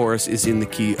time the chorus is in the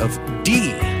key of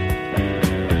D.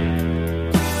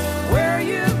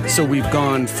 So we've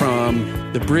gone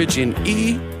from the bridge in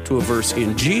E to a verse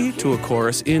in G to a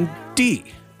chorus in D.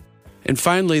 And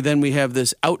finally, then we have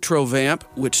this outro vamp,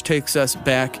 which takes us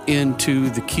back into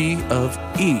the key of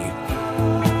E.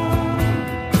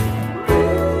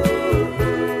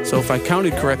 So if I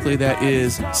counted correctly, that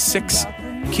is 6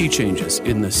 key changes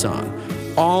in this song,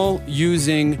 all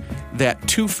using that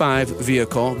 2-5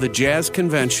 vehicle, the jazz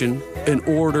convention, in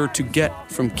order to get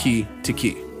from key to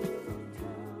key.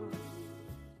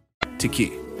 To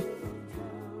key.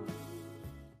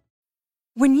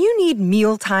 When you need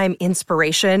mealtime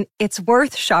inspiration, it's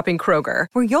worth shopping Kroger,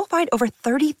 where you'll find over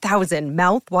 30,000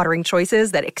 mouth-watering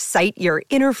choices that excite your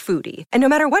inner foodie. And no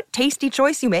matter what tasty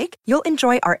choice you make, you'll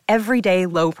enjoy our everyday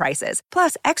low prices,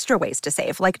 plus extra ways to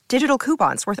save, like digital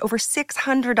coupons worth over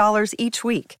 $600 each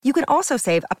week. You can also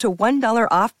save up to $1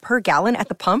 off per gallon at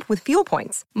the pump with fuel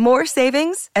points. More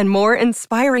savings and more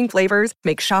inspiring flavors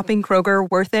make shopping Kroger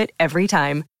worth it every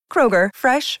time. Kroger,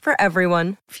 fresh for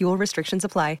everyone. Fuel restrictions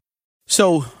apply.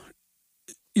 So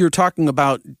you're talking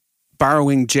about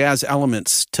borrowing jazz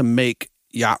elements to make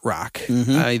yacht rock.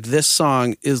 Mm-hmm. This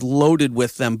song is loaded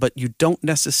with them, but you don't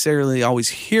necessarily always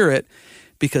hear it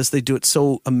because they do it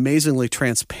so amazingly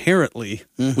transparently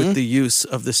with the use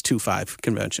of this 2-5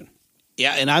 convention.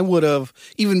 Yeah, and I would have,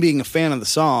 even being a fan of the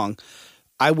song,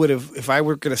 I would have, if I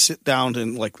were going to sit down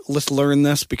and like, let's learn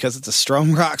this because it's a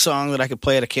strum rock song that I could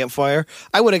play at a campfire,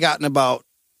 I would have gotten about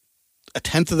a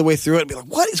tenth of the way through it and be like,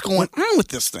 what is going on with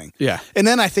this thing? Yeah. And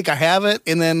then I think I have it.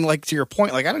 And then, like, to your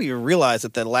point, like, I don't even realize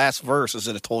that the last verse is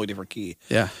in a totally different key.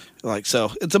 Yeah. Like,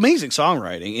 so it's amazing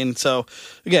songwriting. And so,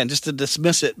 again, just to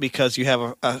dismiss it because you have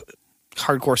a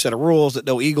hardcore set of rules that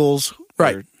no Eagles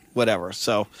right, or whatever.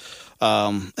 So,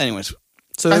 anyways.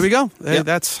 So there we go. Yep.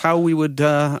 That's how we would,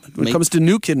 when it comes to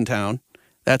New Kid in Town,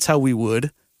 that's how we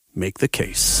would make the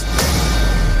case.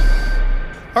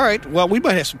 All right. Well, we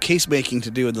might have some case making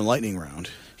to do in the lightning round.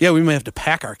 Yeah, we may have to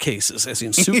pack our cases, as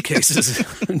in suitcases,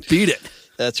 and beat it.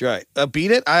 That's right.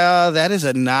 Beat It. That is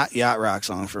a not yacht rock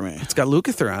song for me. It's got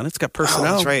Lukather on it. It's got personnel.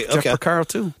 Oh, that's right. Jeff Okay. Porcaro,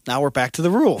 too. Now we're back to the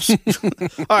rules. All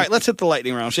right. Let's hit the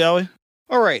lightning round, shall we?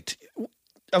 All right.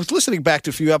 I was listening back to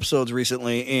a few episodes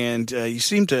recently, and you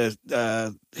seem to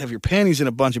have your panties in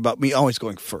a bunch about me always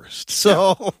going first.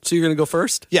 So, So you're going to go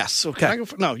first? yes. So can I go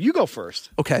no, you go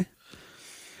first. Okay.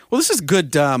 Well, this is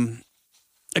good, I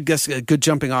guess, a good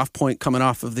jumping off point coming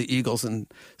off of the Eagles and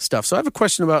stuff. So I have a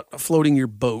question about floating your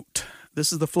boat.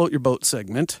 This is the Float Your Boat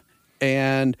segment.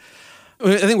 And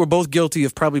I think we're both guilty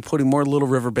of probably putting more Little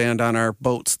River Band on our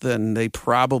boats than they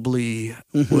probably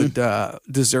would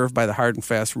deserve by the hard and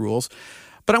fast rules.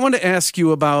 But I wanted to ask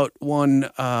you about one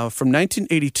from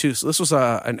 1982. So this was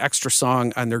an extra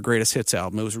song on their Greatest Hits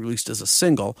album. It was released as a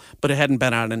single, but it hadn't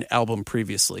been on an album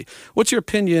previously. What's your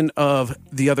opinion of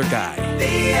The Other Guy?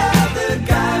 The other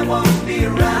guy won't be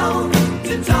around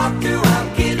to talk to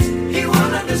our kids. He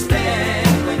won't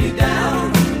understand when you're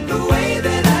down the way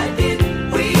that I did.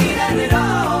 We had it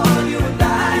all, you and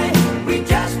I. We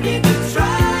just need to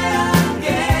try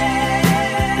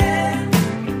again.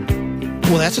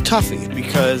 Well, that's a toughie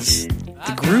because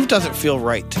the groove doesn't feel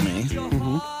right to me.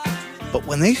 But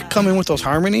when they come in with those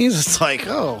harmonies, it's like,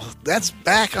 oh, that's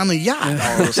back on the yacht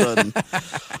all of a sudden.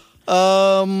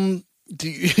 Do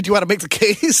you want to make the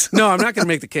case? No, I'm not going to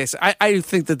make the case. I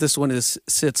think that this one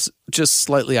sits just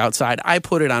slightly outside. I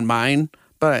put it on mine,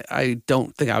 but I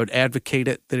don't think I would advocate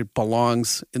it, that it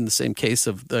belongs in the same case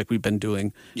of like we've been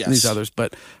doing in these others.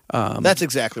 But That's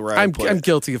exactly where I'm put it.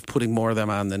 guilty of putting more of them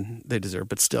on than they deserve,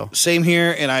 but still. Same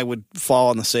here, and I would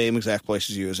fall in the same exact place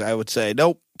as you. As I would say,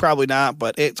 nope, probably not,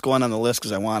 but it's going on the list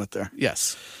because I want it there.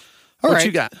 Yes. All what right.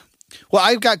 you got? Well,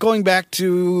 I've got going back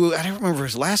to, I don't remember if it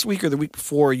was last week or the week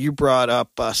before, you brought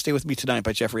up Stay With Me Tonight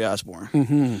by Jeffrey Osborne.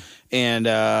 Mm-hmm. And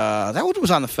that one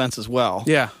was on the fence as well.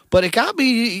 Yeah. But it got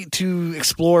me to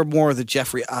explore more of the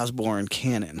Jeffrey Osborne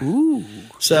canon. Ooh.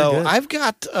 So I've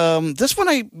got this one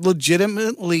I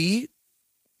legitimately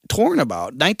torn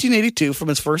about. 1982 from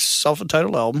his first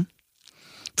self-entitled album.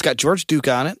 It's got George Duke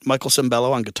on it, Michael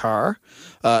Sembello on guitar,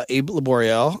 Abe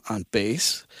Laboriel on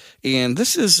bass. And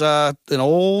this is an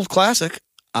old classic,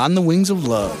 On the Wings of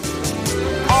Love.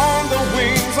 On the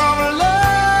wings of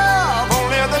love,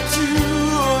 only the two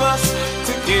of us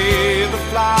together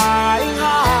flying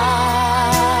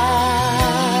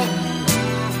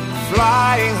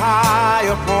high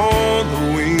upon the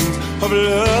wings of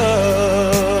love.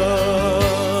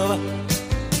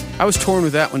 I was torn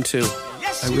with that one too.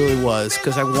 I really was,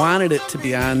 because I wanted it to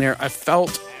be on there. I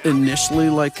felt initially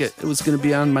like it was going to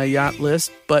be on my yacht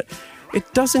list, but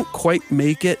it doesn't quite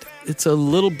make it. It's a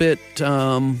little bit,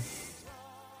 I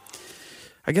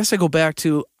guess I go back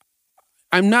to,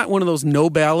 I'm not one of those no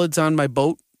ballads on my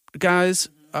boat guys,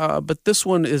 but this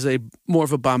one is more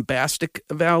of a bombastic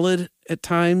ballad at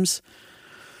times.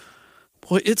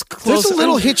 Boy, it's close. There's a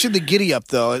little hitch in the giddy up,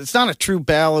 though. It's not a true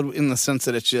ballad in the sense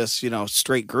that it's just,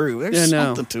 straight groove. There's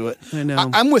something to it. I know.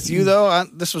 I'm with you, though.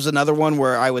 This was another one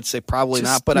where I would say probably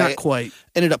Just not, but not I quite.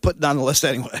 ended up putting it on the list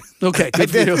anyway. Okay, good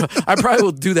for you. I probably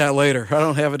will do that later. I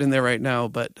don't have it in there right now,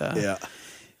 but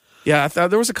yeah, I thought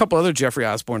there was a couple other Jeffrey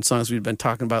Osborne songs we've been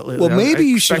talking about lately. Well, maybe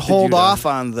you should expected hold to- off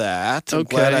on that. I'm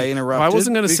glad I interrupted. Well, I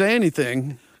wasn't going to say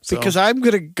anything. So. Because I'm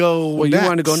going to go Well, next. you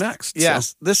want to go next. Yes.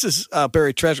 So. This is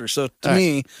Buried Treasure. So to All right.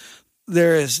 me,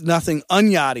 there is nothing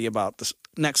un-yachty about this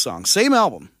next song. Same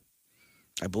album,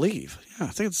 I believe. Yeah, I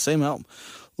think it's the same album.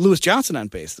 Louis Johnson on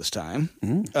bass this time.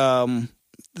 The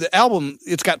album,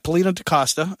 it's got Paulina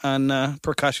DaCosta on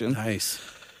percussion. Nice.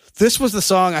 This was the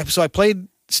song. I played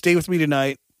Stay With Me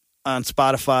Tonight on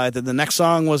Spotify. Then the next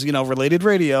song was, Related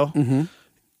Radio. Mm-hmm.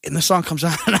 And this song comes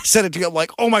on, and I said it to you, I'm like,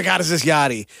 oh my God, is this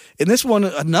yachty? And this one,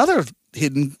 another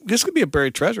hidden, this could be a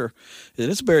buried treasure. It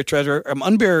is a buried treasure. I'm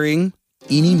unburying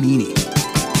Eeny Meeny.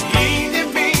 Eeny,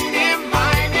 meeny,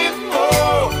 miny,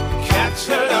 moe, catch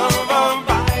a lover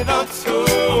by the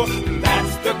toe.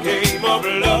 That's the game of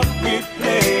love we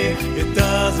play. It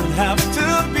doesn't have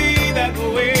to be that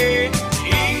way.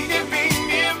 Eeny,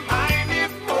 meeny, miny,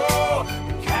 moe,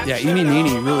 catch Yeah, a Eeny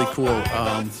Meeny, lover really cool.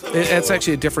 It's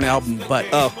actually a different album,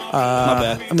 but My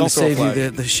bad. I'm going to save you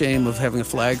the shame of having a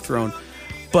flag thrown.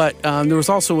 But there was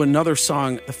also another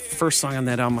song, the first song on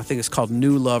that album, I think it's called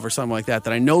New Love or something like that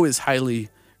I know is highly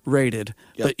rated.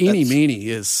 Yep, but Eeny Meeny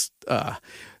is, to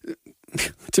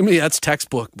me, that's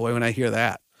textbook, boy, when I hear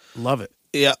that. Love it.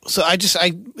 Yeah, so I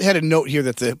had a note here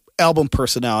that the album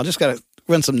personnel, I just got to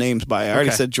run some names by. I already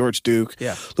Okay. said George Duke,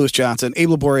 Yeah. Louis Johnson, Abe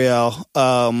Laboriel,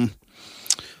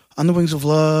 On the Wings of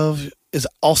Love is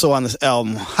also on this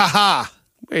album. Ha-ha!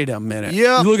 Wait a minute.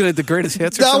 Yeah. You looking at the greatest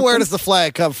hits or Now something? where does the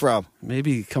flag come from?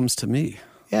 Maybe it comes to me.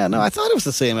 Yeah, no, I thought it was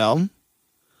the same album.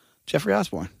 Jeffrey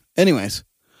Osborne. Anyways,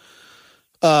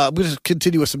 we'll just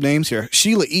continue with some names here.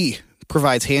 Sheila E.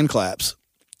 provides hand claps.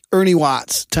 Ernie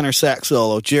Watts, tenor sax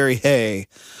solo. Jerry Hay.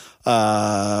 Who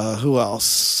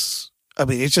else? I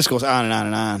mean, it just goes on and on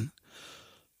and on.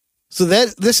 So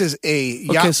this is a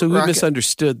yacht Okay, so we rocket.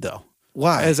 misunderstood, though.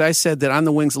 Why? As I said, that On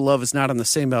the Wings of Love is not on the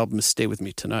same album as Stay With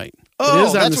Me Tonight. Oh, it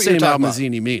is on that's the what you're same talking album about. as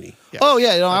Eeny Meeny. Yeah. Oh,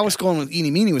 yeah. No, I was going with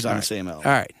Eeny Meeny was on the same album.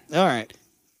 All right. All right.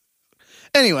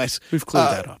 Anyways, We've cleared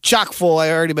that up. Chock full. I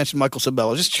already mentioned Michael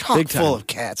Sembello. Just chock Big time. full of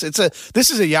cats. This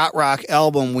is a yacht rock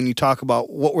album. When you talk about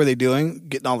what were they doing,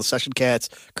 getting all the session cats,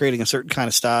 creating a certain kind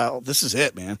of style. This is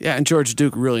it, man. Yeah, and George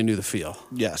Duke really knew the feel.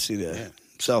 Yes, he did.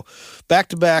 So back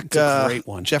to back, It's a great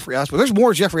one. Jeffrey Osborne. There's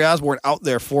more Jeffrey Osborne out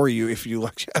there for you if you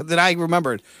look than I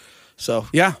remembered. So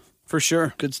Yeah, for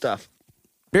sure. good stuff.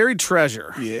 Buried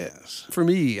Treasure. Yes. For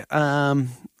me, I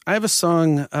have a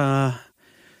song.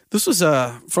 This was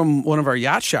from one of our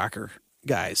Yacht Shocker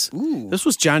guys. Ooh. This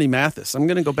was Johnny Mathis. I'm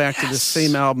going to go back to the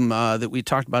same album that we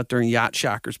talked about during Yacht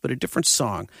Shockers, but a different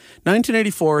song.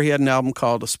 1984, he had an album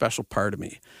called A Special Part of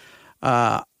Me.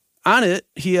 On it,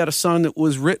 he had a song that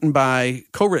was co-written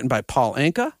by Paul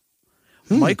Anka,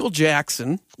 Michael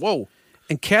Jackson,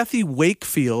 and Kathy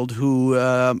Wakefield, who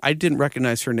I didn't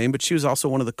recognize her name, but she was also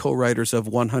one of the co-writers of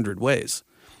 100 Ways.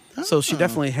 So she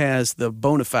definitely has the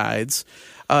bona fides.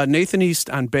 Nathan East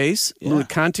on bass, Louis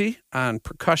Conti on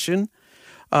percussion,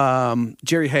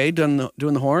 Jerry Hay doing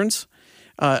the horns,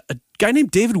 a guy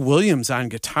named David Williams on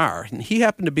guitar, and he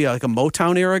happened to be like a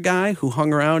Motown era guy who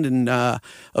hung around and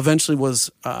eventually was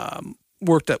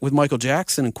worked with Michael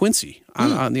Jackson and Quincy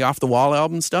on the Off the Wall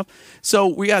album and stuff. So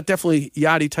we got definitely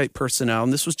yachty type personnel,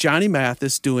 and this was Johnny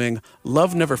Mathis doing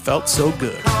 "Love Never Felt So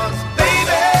Good."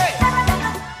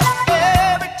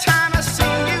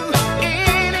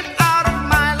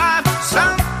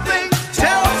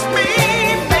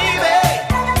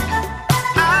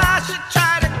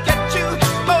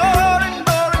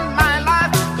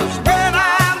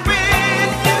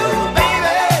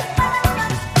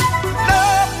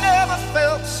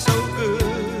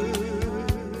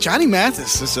 Johnny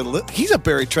Mathis is he's a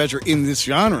buried treasure in this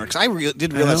genre because I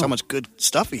didn't realize know. how much good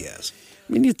stuff he has.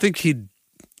 I mean, you'd think he'd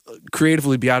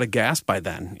creatively be out of gas by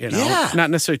then, you know? Yeah. Not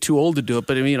necessarily too old to do it,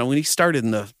 but I mean, when he started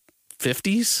in the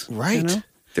 50s, Right.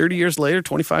 30 years later,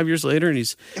 25 years later, and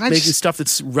he's And I making just- stuff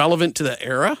that's relevant to the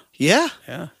era. Yeah.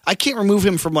 Yeah. I can't remove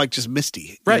him from like just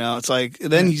Misty. Right. You know, it's like,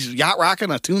 then he's yacht rocking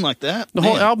a tune like that. The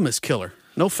whole Man. album is killer.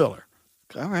 No filler.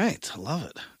 All right. I love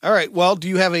it. All right. Well, do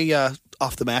you have a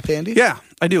off the map handy? Yeah,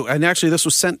 I do. And actually, this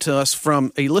was sent to us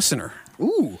from a listener.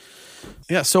 Ooh.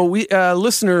 Yeah, so we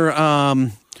listener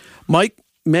Mike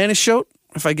Manishote,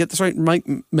 if I get this right, Mike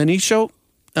Manishote.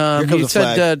 Here comes He the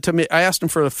said flag. to me, I asked him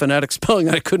for the phonetic spelling.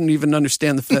 I couldn't even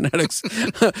understand the phonetics.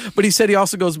 But he said he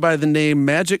also goes by the name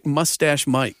Magic Mustache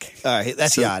Mike. All right.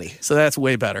 That's Yachty. So that's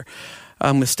way better.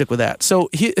 I'm going to stick with that. So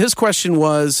his question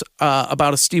was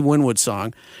about a Steve Winwood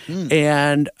song.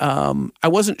 And I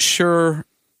wasn't sure.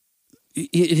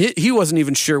 He wasn't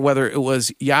even sure whether it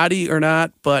was Yachty or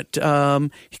not, but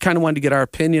he kind of wanted to get our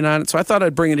opinion on it. So I thought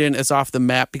I'd bring it in as off the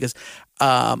map because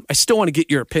I still want to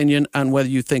get your opinion on whether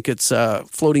you think it's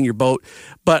floating your boat.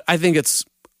 But I think it's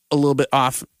a little bit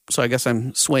off, so I guess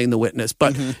I'm swaying the witness.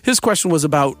 But his question was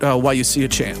about Why You See a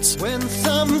Chance. When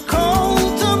some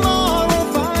cold tomorrow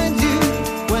finds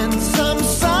you, when some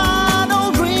sad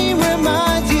old dream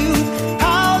reminds you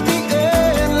how the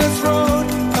endless road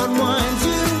unwinds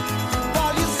you,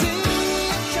 while you see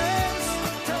a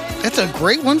chance. That's a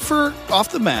great one for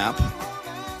off the map.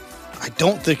 I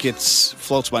don't think it's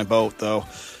floats my boat though.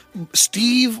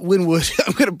 Steve Winwood,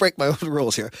 I'm going to break my own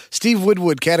rules here. Steve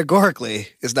Winwood categorically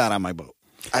is not on my boat.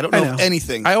 I don't know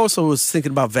anything. I also was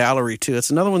thinking about Valerie too. It's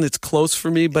another one that's close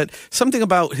for me, but something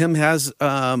about him has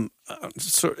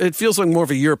it feels like more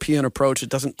of a European approach. It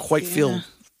doesn't quite feel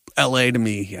LA to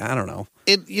me. I don't know.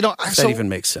 If that even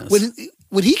makes sense.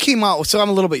 When he came out, so I'm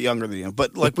a little bit younger than you,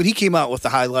 but like when he came out with the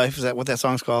High Life, is that what that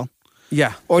song's called?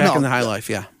 Yeah. Or Back no, in the High Life,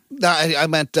 yeah. No, I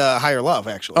meant Higher Love,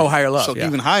 actually. Oh, Higher Love, So yeah.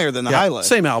 even higher than the Yeah, High Life.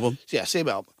 same album. Yeah, same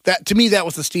album. That to me, that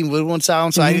was the Steve Winwood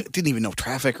sound. So I didn't even know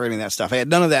Traffic or any of that stuff. I had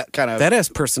none of that kind of. That has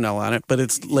Personnel on it, but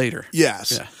it's later.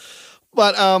 Yes. Yeah.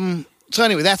 But so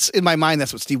anyway, that's in my mind.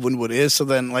 That's what Steve Winwood is. So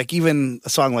then, like even a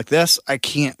song like this, I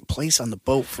can't place on the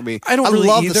boat for me. I don't really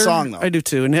love either. the song though. I do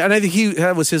too, and I think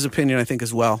that was his opinion. I think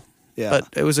as well. Yeah. But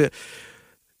it was a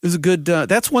good.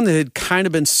 That's one that had kind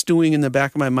of been stewing in the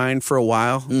back of my mind for a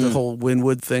while. The whole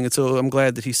Winwood thing, and so I'm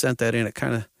glad that he sent that in. It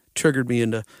kind of triggered me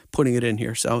into putting it in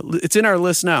here. So it's in our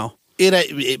list now.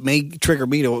 It may trigger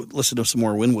me to listen to some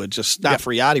more Winwood, just not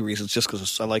for Yachty reasons, just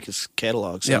because I like his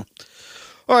catalog. So. Yeah.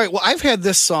 All right. Well, I've had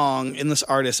this song and this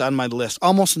artist on my list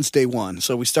almost since day one.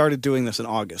 So we started doing this in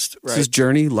August, right? This is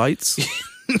Journey Lights.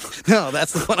 No,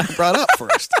 that's the one I brought up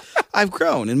first. I've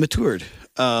grown and matured.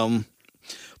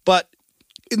 But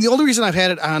the only reason I've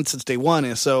had it on since day one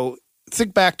is so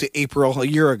think back to April, a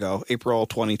year ago, April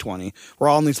 2020. We're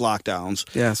all in these lockdowns.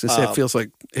 Yeah, so it feels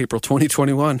like April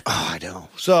 2021. Oh, I know.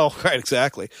 So, right,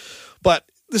 exactly. But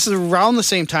this is around the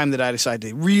same time that I decided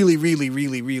to really, really,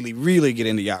 really, really, really get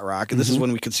into yacht rock. And this is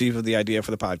when we conceived of the idea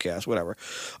for the podcast, whatever.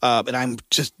 And I'm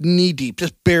just knee deep,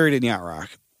 just buried in yacht rock.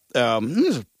 It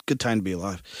was a good time to be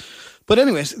alive. But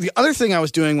anyways, the other thing I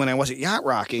was doing when I wasn't yacht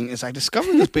rocking is I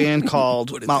discovered this band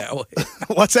called Put it Mount. that way.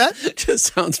 What's that?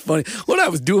 Just sounds funny. What I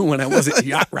was doing when I wasn't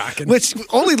yacht rocking. Which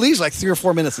only leaves like 3 or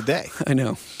 4 minutes a day. I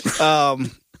know.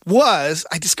 Was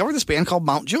I discovered this band called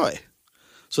Mount Joy.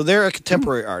 So they're a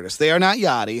contemporary artist. They are not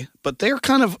yachty, but they're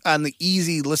kind of on the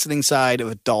easy listening side of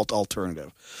adult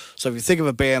alternative. So if you think of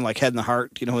a band like Head and the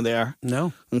Heart, do you know who they are?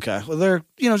 No. Okay. Well, they're,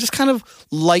 just kind of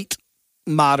light,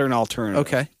 modern alternative.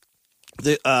 Okay.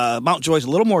 The Mount Joy's a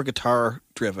little more guitar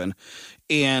driven.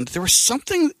 And there was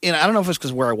something, and I don't know if it's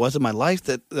because where I was in my life,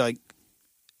 that like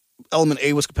element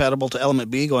A was compatible to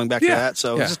element B, going back to that.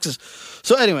 So,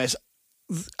 so anyways,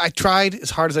 I tried as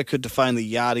hard as I could to find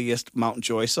the yachtiest Mountain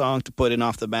Joy song to put in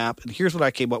off the map. And here's what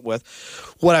I came up with.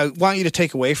 What I want you to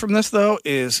take away from this, though,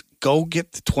 is go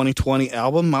get the 2020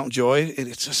 album, Mountain Joy.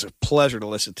 It's just a pleasure to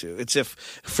listen to. It's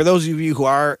for those of you who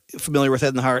are familiar with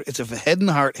Head and the Heart, it's if Head and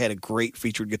the Heart had a great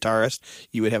featured guitarist,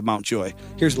 you would have Mount Joy.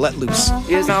 Here's Let Loose.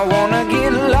 Yes, I wanna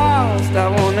get lost, I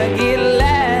wanna get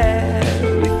loud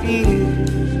with you.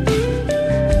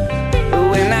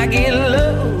 When I get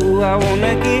low, I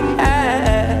wanna get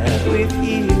high with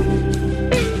you.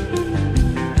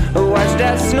 Watch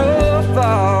that snow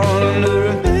fall on the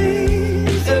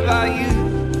remains of our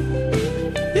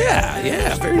youth.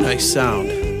 Yeah, very nice sound.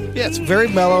 Yeah, it's very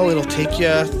mellow. It'll take you,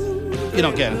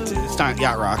 again, it's not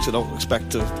yacht rock, so don't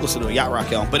expect to listen to a yacht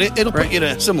rock album, but it'll put you in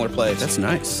a similar place. That's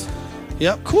nice.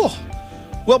 Yep, cool.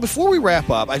 Well, before we wrap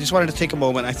up, I just wanted to take a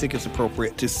moment. I think it's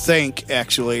appropriate to thank,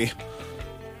 actually,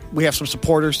 we have some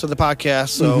supporters to the podcast,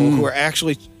 so who are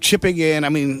actually chipping in. I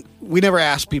mean, we never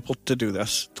ask people to do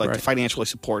this, like to financially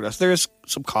support us. There is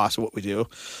some cost of what we do.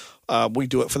 We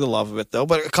do it for the love of it, though.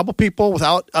 But a couple people,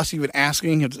 without us even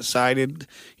asking, have decided,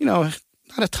 not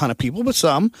a ton of people, but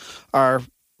some are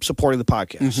supporting the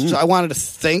podcast. So I wanted to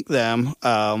thank them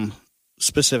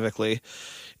specifically.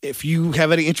 If you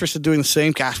have any interest in doing the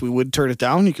same, gosh, we would turn it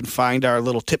down. You can find our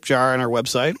little tip jar on our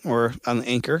website or on the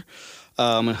Anchor.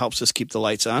 It helps us keep the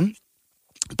lights on.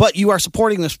 But you are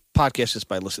supporting this podcast just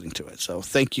by listening to it. So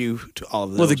thank you to all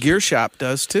of those. Well, the Gear Shop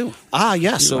does too.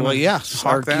 Yes. So, yes.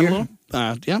 Our gear,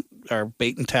 our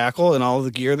bait and tackle and all of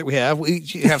the gear that we have. We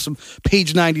have some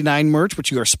Page 99 merch,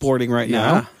 which you are sporting right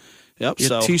now. Yep. You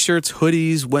have T-shirts,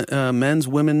 hoodies, men's,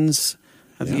 women's.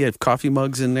 I think you have coffee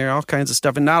mugs in there, all kinds of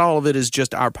stuff. And not all of it is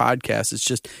just our podcast. It's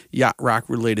just yacht rock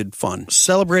related fun.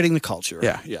 Celebrating the culture.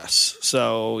 Yeah. Yes.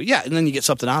 So, and then you get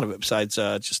something out of it besides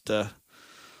just a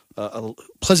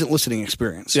pleasant listening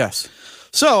experience. Yes.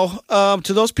 So,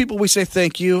 to those people, we say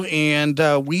thank you. And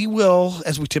we will,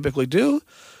 as we typically do,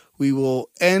 we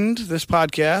will end this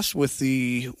podcast with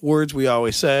the words we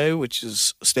always say, which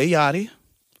is stay yachty,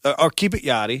 or keep it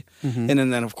yachty. And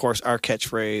then, of course, our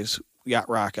catchphrase, yacht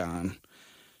rock on.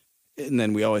 And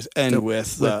then we always end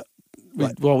with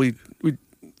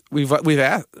we've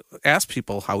asked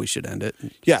people how we should end it.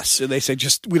 Yes, and they say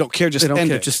we don't care, just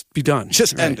end it. Just be done.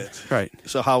 Just end it. Right.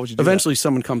 So how would you do Eventually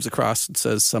someone comes across and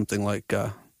says something like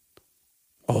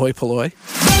ahoy polloi.